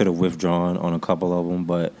we could have withdrawn on a couple of them,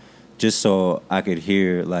 but just so I could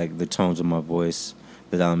hear like the tones of my voice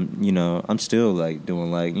that I'm still like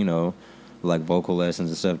doing like, like vocal lessons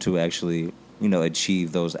and stuff to actually,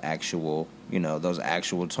 achieve those actual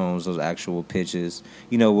tones, those actual pitches,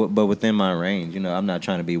 but within my range. I'm not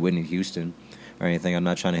trying to be Whitney Houston or anything. I'm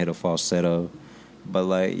not trying to hit a falsetto. But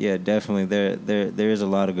like, yeah, definitely there is a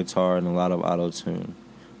lot of guitar and a lot of auto-tune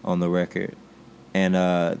on the record. And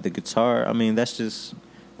the guitar, I mean, that's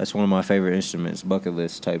one of my favorite instruments, bucket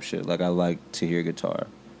list type shit. Like, I like to hear guitar,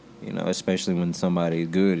 especially when somebody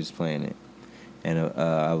good is playing it. And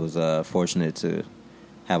I was fortunate to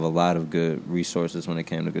have a lot of good resources when it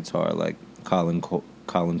came to guitar, like Colin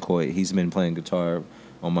Coit. He's been playing guitar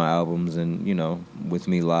on my albums and, with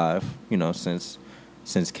me live,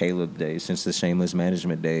 since Caleb days, since the Shameless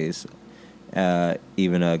Management days.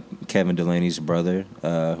 Even Kevin Delaney's brother,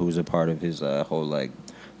 who's a part of his whole like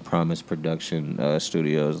Promise Production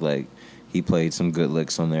studios, like he played some good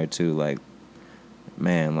licks on there too. Like,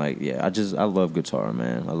 man, like, yeah, I love guitar,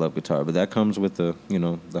 man. I love guitar, but that comes with the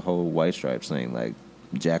the whole White Stripes thing. Like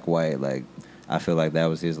Jack White, like I feel like that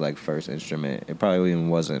was his like first instrument. It probably even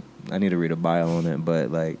wasn't. I need to read a bio on it,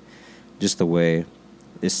 but like just the way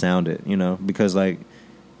it sounded, because like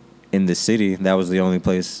in the city, that was the only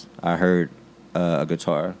place I heard a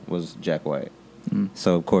guitar was Jack White.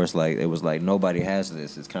 So of course, like it was like nobody has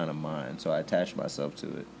this. It's kind of mine. So I attached myself to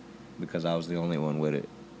it because I was the only one with it.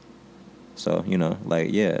 So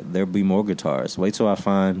like yeah, there'll be more guitars. Wait till I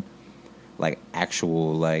find like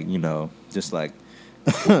actual like just like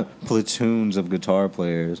platoons of guitar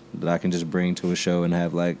players that I can just bring to a show and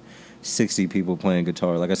have like 60 people playing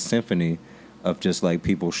guitar, like a symphony of just like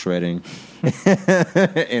people shredding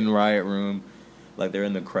in Riot Room, like they're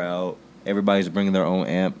in the crowd. Everybody's bringing their own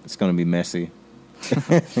amp. It's gonna be messy.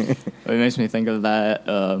 It makes me think of that.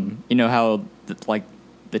 How like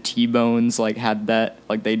the T-Bones like had that,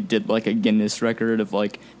 like they did like a Guinness record of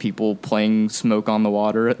like people playing Smoke on the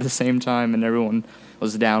Water at the same time, and everyone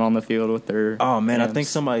was down on the field with their. Oh man, amps. I think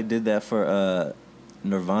somebody did that for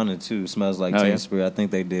Nirvana too. Smells Like Teen Spirit. I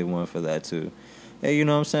think they did one for that too. Hey, you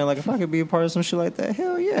know what I'm saying? Like if I could be a part of some shit like that,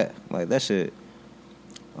 hell yeah! Like that shit.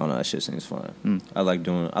 Oh no, that shit seems fun. I like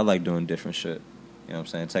doing different shit. You know what I'm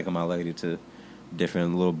saying? Taking my lady to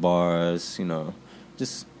different little bars,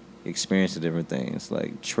 just experience the different things,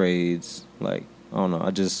 like trades, like I don't know,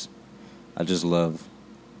 I just love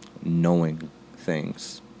knowing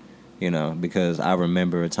things, because I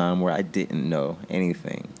remember a time where I didn't know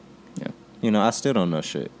anything. Yeah. I still don't know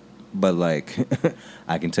shit. But like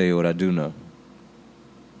I can tell you what I do know.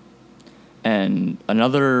 And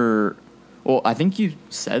I think you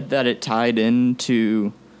said that it tied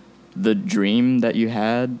into the dream that you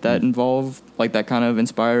had that involved, like that kind of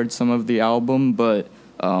inspired some of the album, but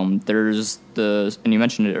there's and you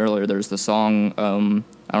mentioned it earlier, there's the song,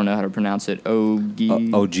 I don't know how to pronounce it,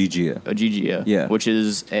 Ogygia. Yeah. Which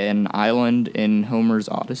is an island in Homer's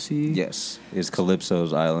Odyssey. Yes. It's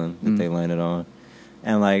Calypso's island that they landed on.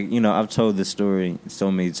 And like, I've told this story so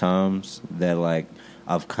many times that like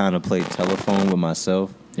I've kind of played telephone with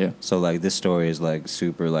myself. Yeah. So like this story is like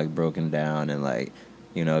super like broken down, and like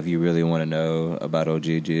if you really want to know about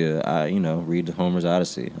Ogygia, read Homer's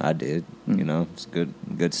Odyssey. I did. It's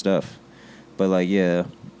good stuff. But like yeah,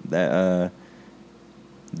 that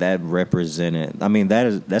represented. I mean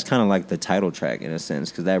that's kind of like the title track in a sense,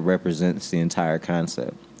 because that represents the entire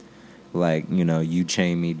concept. Like you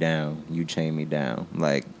chain me down, you chain me down.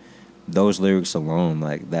 Like those lyrics alone,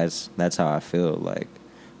 like that's how I feel. Like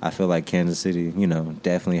I feel like Kansas City,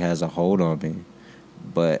 definitely has a hold on me,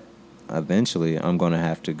 but eventually I'm gonna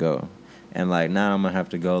have to go. And like now I'm gonna have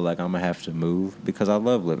to go, like I'm gonna have to move, because I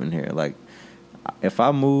love living here. Like if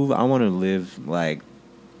I move, I want to live like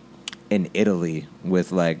in Italy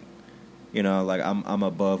with like like I'm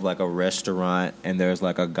above like a restaurant and there's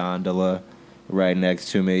like a gondola right next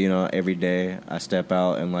to me. Every day I step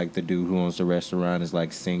out and like the dude who owns the restaurant is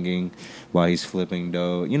like singing while he's flipping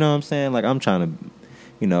dough. You know what I'm saying? Like I'm trying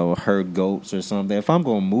to herd goats or something. If I'm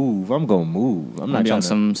gonna move, I'm gonna move. I'm not trying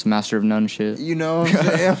some Master of None shit. You know what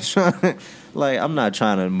I'm saying? I'm not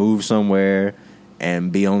trying to move somewhere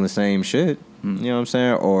and be on the same shit. You know what I'm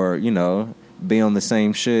saying? Or be on the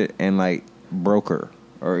same shit and like broker,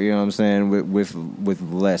 or you know what I'm saying, with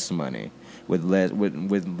less money, with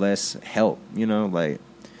less help. Like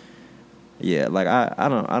yeah, like I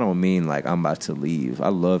don't mean like I'm about to leave. I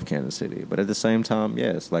love Kansas City, but at the same time,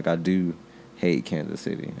 yes, like I do hate Kansas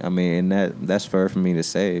City. I mean, and that's fair for me to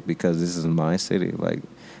say, because this is my city. Like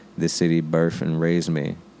this city birthed and raised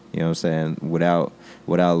me. You know what I'm saying? Without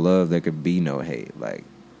love, there could be no hate. Like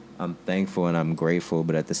I'm thankful and I'm grateful,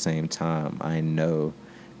 but at the same time, I know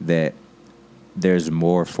that there's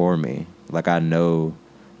more for me. Like, I know,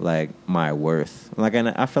 like, my worth. Like, and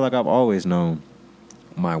I feel like I've always known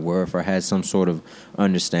my worth or had some sort of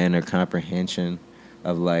understanding or comprehension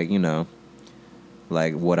of, like, you know,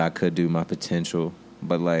 like, what I could do, my potential.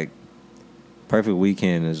 But, like, Perfect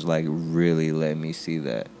Weekend is, like, really let me see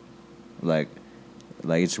that. Like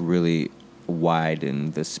it's really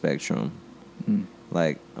widened the spectrum. Mm.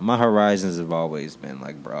 Like, my horizons have always been,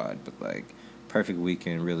 like, broad, but, like, Perfect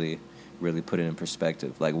Weekend really put it in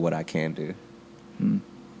perspective, like, what I can do.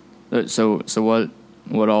 So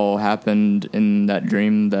what all happened in that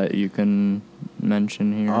dream that you can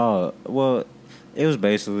mention here? Oh, well, it was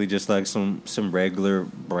basically just, like, some regular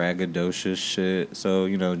braggadocious shit. So,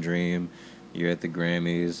 you know, dream, you're at the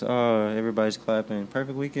Grammys. Oh, everybody's clapping.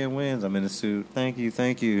 Perfect Weekend wins. I'm in a suit. Thank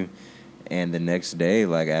you. And the next day,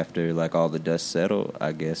 like, after, like, all the dust settled,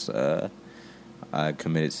 I guess I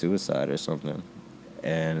committed suicide or something.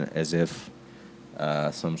 And as if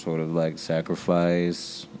some sort of, like,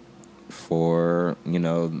 sacrifice for, you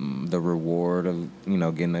know, the reward of, you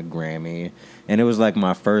know, getting a Grammy. And it was, like,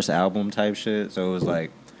 my first album type shit. So it was,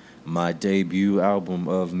 like, my debut album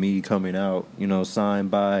of me coming out, you know,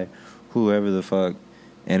 signed by whoever the fuck.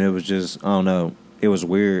 And it was just, I don't know. It was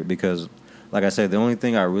weird because, like I said, the only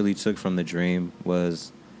thing I really took from the dream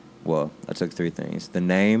was, well, I took three things: the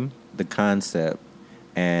name, the concept,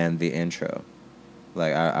 and the intro.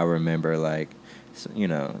 Like, I remember, like, you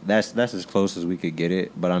know, that's as close as we could get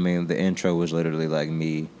it. But I mean, the intro was literally like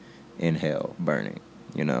me in hell burning,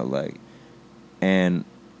 you know, like, and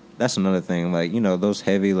that's another thing, like, you know, those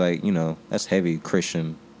heavy, like, you know, that's heavy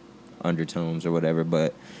Christian undertones or whatever.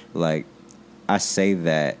 But, like, I say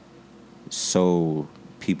that so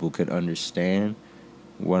people could understand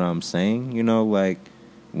what I'm saying, you know, like,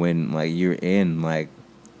 when, like, you're in, like,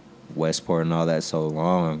 Westport and all that so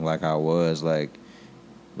long, like I was, like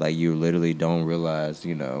you literally don't realize,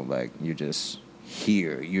 you know, like, you're just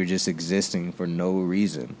here, you're just existing for no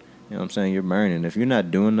reason. You know what I'm saying? You're burning. If you're not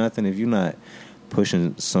doing nothing, if you're not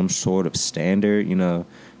pushing some sort of standard, you know,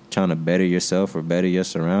 trying to better yourself or better your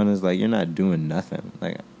surroundings, like, you're not doing nothing.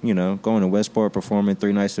 Like, you know, going to Westport, performing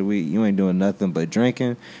 3 nights a week, you ain't doing nothing but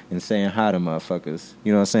drinking and saying hi to motherfuckers.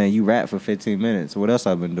 You know what I'm saying? You rap for 15 minutes. What else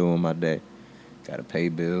I've been doing my day? Gotta pay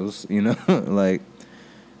bills, you know? Like,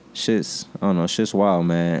 shit's wild,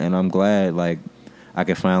 man. And I'm glad, like, I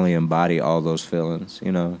could finally embody all those feelings,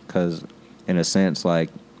 you know? Because, in a sense, like,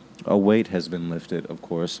 a weight has been lifted, of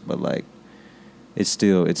course, but, like, it's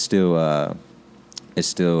still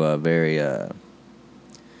very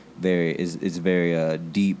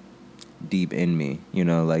deep in me, you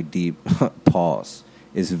know, like, deep pause.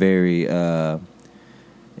 It's very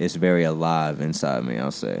alive inside me,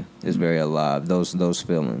 I'll say. It's very alive, those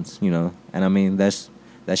feelings, you know. And I mean, that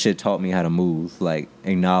shit taught me how to move, like,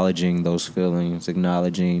 acknowledging those feelings,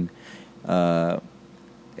 acknowledging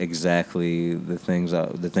exactly the things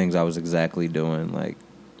I was exactly doing, like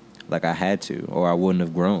I had to, or I wouldn't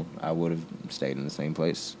have grown. I would have stayed in the same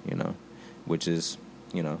place, you know, which is,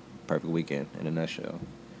 you know, Perfect Weekend in a nutshell.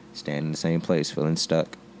 Staying in the same place, feeling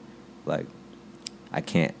stuck. Like, I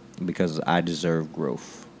can't, because I deserve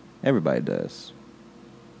growth. Everybody does.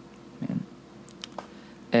 Man.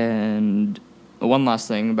 And one last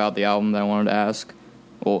thing about the album that I wanted to ask.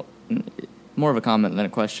 Well, more of a comment than a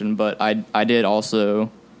question, but I did also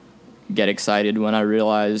get excited when I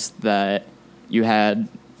realized that you had,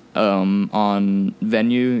 on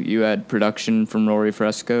Venue, you had production from Rory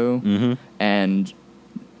Fresco, mm-hmm. and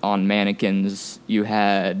on Mannequins, you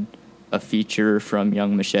had a feature from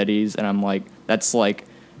Young Machetes, and I'm like, that's, like,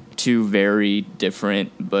 two very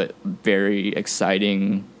different but very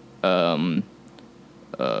exciting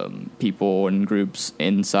people and groups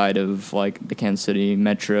inside of, like, the Kansas City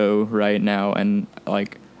Metro right now. And,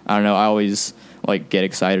 like, I don't know, I always, like, get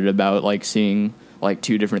excited about, like, seeing, like,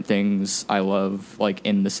 two different things I love, like,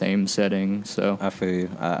 in the same setting. So I feel you.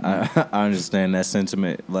 I understand that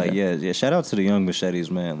sentiment. Like, yeah. Shout out to the Young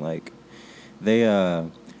Machetes, man. Like, they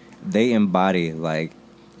embody, like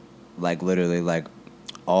literally, like,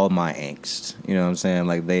 all my angst. You know what I'm saying?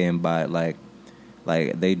 Like, they embody,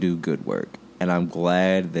 like they do good work. And I'm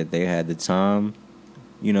glad that they had the time,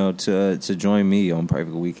 you know, to join me on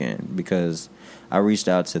Perfect Weekend, because I reached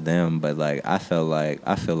out to them, but, like, I feel like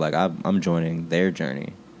I'm joining their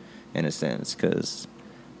journey in a sense, because,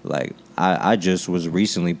 like, I just was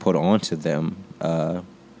recently put onto them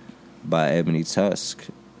by Ebony Tusk,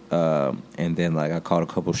 and then, like, I caught a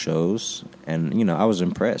couple shows, and, you know, I was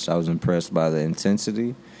impressed. I was impressed by the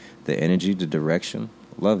intensity, the energy, the direction.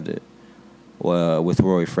 Loved it. Well, with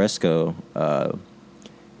Rory Fresco,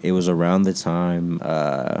 it was around the time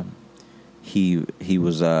he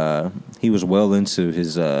he was well into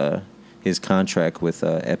his contract with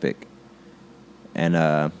Epic,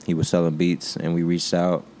 and he was selling beats, and we reached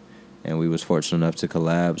out, and we was fortunate enough to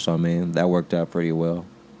collab. So I mean, that worked out pretty well.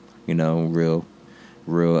 You know,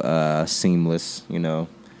 real seamless. You know,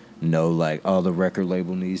 no like, oh, the record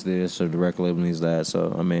label needs this or the record label needs that.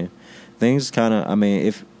 So I mean, things kind of. I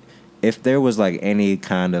mean, if there was like any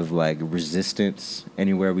kind of like resistance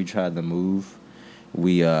anywhere we tried to move,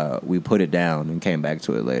 we put it down and came back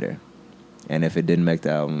to it later. And if it didn't make the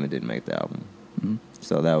album, it didn't make the album. Mm-hmm.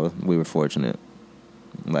 So we were fortunate,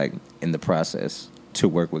 like in the process, to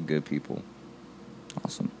work with good people.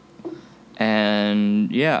 Awesome.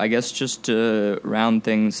 And yeah, I guess just to round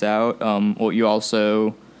things out, well, you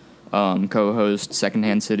also co-host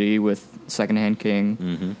Secondhand City with Secondhand King.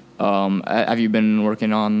 Mm-hmm. Have you been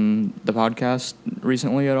working on the podcast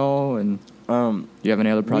recently at all? And do you have any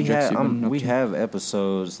other projects? We have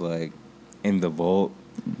episodes like in the vault,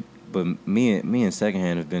 but me and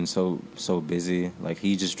Secondhand have been so busy. Like,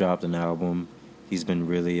 he just dropped an album. He's been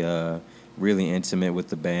really intimate with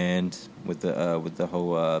the band, with the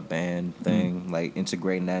whole band thing, like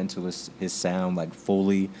integrating that into his sound, like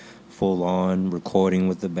full on recording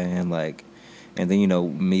with the band, like. And then, you know,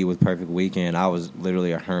 me with Perfect Weekend, I was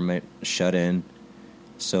literally a hermit, shut in.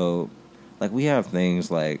 So, like, we have things,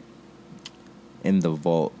 like, in the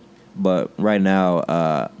vault. But right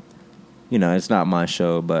now, you know, it's not my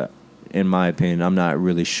show, but in my opinion, I'm not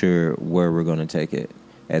really sure where we're going to take it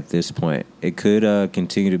at this point. It could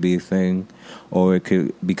continue to be a thing, or it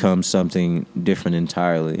could become something different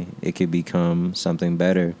entirely. It could become something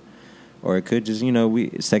better. Or it could just, you know,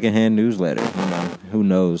 secondhand newsletter, you know, who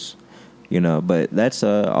knows? You know, but that's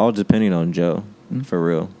all depending on Joe, for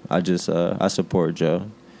real. I support Joe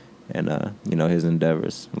and, you know, his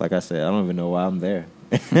endeavors. Like I said, I don't even know why I'm there.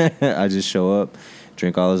 I just show up,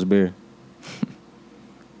 drink all his beer.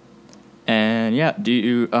 And, yeah, do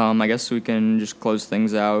you, I guess we can just close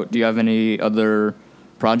things out. Do you have any other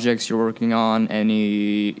projects you're working on,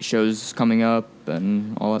 any shows coming up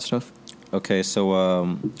and all that stuff? Okay, so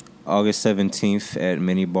August 17th at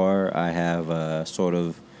Mini Bar, I have a sort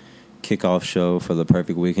of kickoff show for the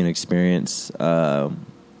Perfect Weekend experience. Perfect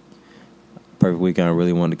Weekend, I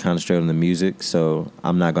really wanted to concentrate on the music, so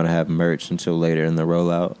I'm not going to have merch until later in the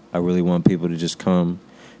rollout. I really want people to just come,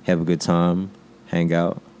 have a good time, hang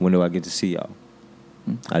out. When do I get to see y'all?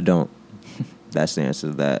 I don't. That's the answer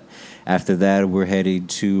to that. After that, we're headed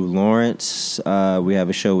to Lawrence. We have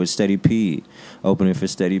a show with Steady P, opening for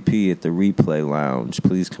Steady P at the Replay Lounge.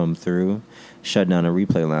 Please come through. Shut down the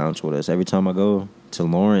Replay Lounge with us. Every time I go to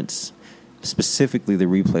Lawrence, specifically the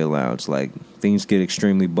Replay Lounge, like, things get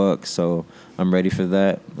extremely buck, so I'm ready for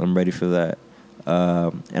that.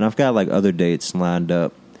 And I've got like other dates lined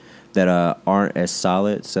up that aren't as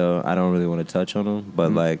solid, so I don't really want to touch on them,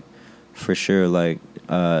 but like, for sure, like,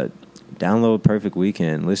 download Perfect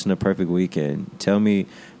Weekend, listen to Perfect Weekend, tell me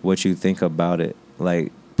what you think about it.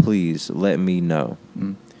 Like, please let me know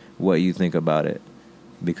what you think about it,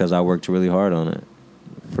 because I worked really hard on it.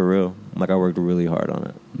 For real. Like, I worked really hard on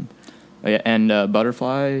it. Oh, yeah, and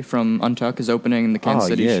Butterfly from Untuck is opening the Kansas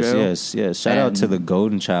City show. Yes. Shout out to the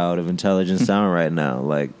golden child of intelligent sound right now.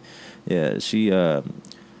 Like, yeah, she her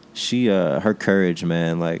courage,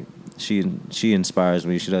 man. Like, she inspires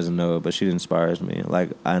me. She doesn't know it, but she inspires me.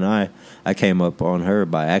 Like, and I came up on her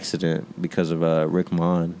by accident because of Rick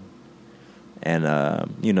Mon, and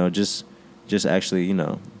you know, just actually, you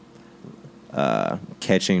know,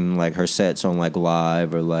 catching like her sets on like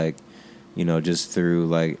live, or like, you know, just through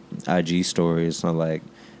like IG stories. So like,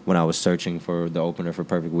 when I was searching for the opener for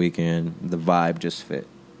Perfect Weekend, the vibe just fit.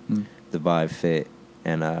 The vibe fit,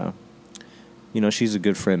 and you know, she's a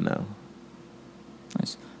good friend now.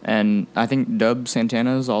 Nice. And I think Dub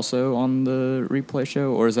Santana is also on the Replay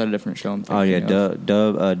show, or is that a different show? Oh yeah,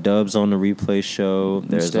 Dub's on the Replay show.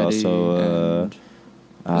 There's Steady, also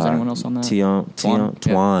is anyone else on that?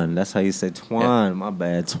 Twan. Yeah. That's how you say Twan. Yeah. My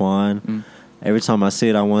bad, Twan. Every time I say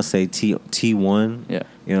it, I want to say T1. Yeah,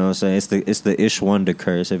 you know what I'm saying? It's the Ish Wonder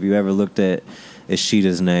curse. Have you ever looked at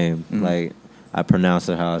Ishida's name? Like, I pronounce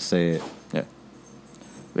it how I say it. Yeah.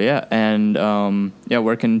 But yeah, and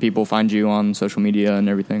where can people find you on social media and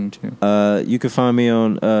everything too? You can find me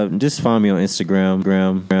on just find me on Instagram.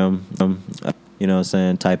 You know what I'm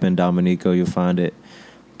saying? Type in Dominico, you'll find it.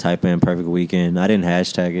 Type in Perfect Weekend. I didn't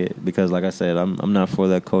hashtag it because, like I said, I'm not for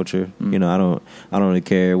that culture. You know, I don't really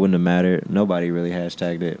care. It wouldn't have mattered. Nobody really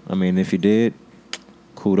hashtagged it. I mean, if you did,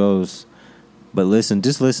 kudos. But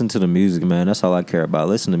just listen to the music, man. That's all I care about.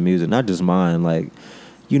 Listen to music, not just mine. Like,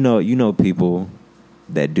 you know people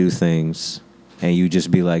that do things, and you just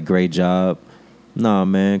be like, great job, Nah,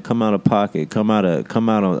 man, come out of pocket. Come out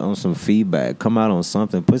on some feedback. Come out on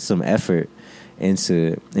something. Put some effort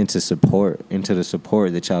into support, into the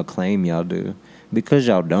support that y'all claim y'all do. Because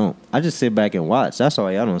y'all don't. I just sit back and watch. That's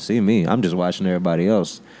why y'all don't see me. I'm just watching everybody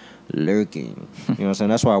else lurking. You know what I'm saying?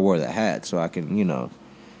 That's why I wore the hat, so I can,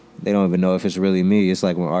 they don't even know if it's really me. It's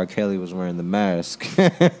like when R. Kelly was wearing the mask. I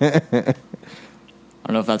don't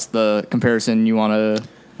know if that's the comparison you want to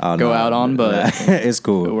go out on, but it's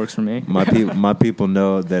cool. It works for me. My people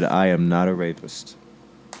know that I am not a rapist.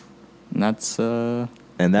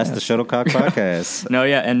 And that's the Shuttlecock Podcast. No,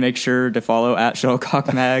 yeah, and make sure to follow at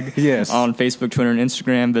Shuttlecock Mag yes. on Facebook, Twitter, and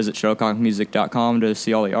Instagram. Visit shuttlecockmusic.com to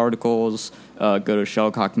see all the articles. Go to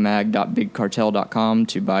shuttlecockmag.bigcartel.com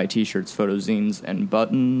to buy T-shirts, photos, zines, and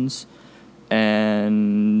buttons.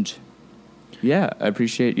 And yeah, I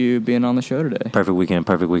appreciate you being on the show today. Perfect weekend.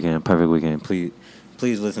 Please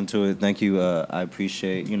listen to it. Thank you. I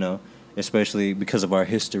appreciate, especially because of our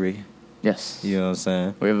history. Yes. You know what I'm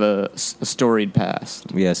saying? We have a storied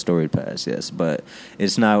past. Yeah, storied past, yes. But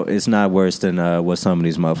it's not worse than what some of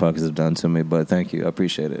these motherfuckers have done to me. But thank you. I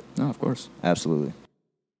appreciate it. No, of course. Absolutely.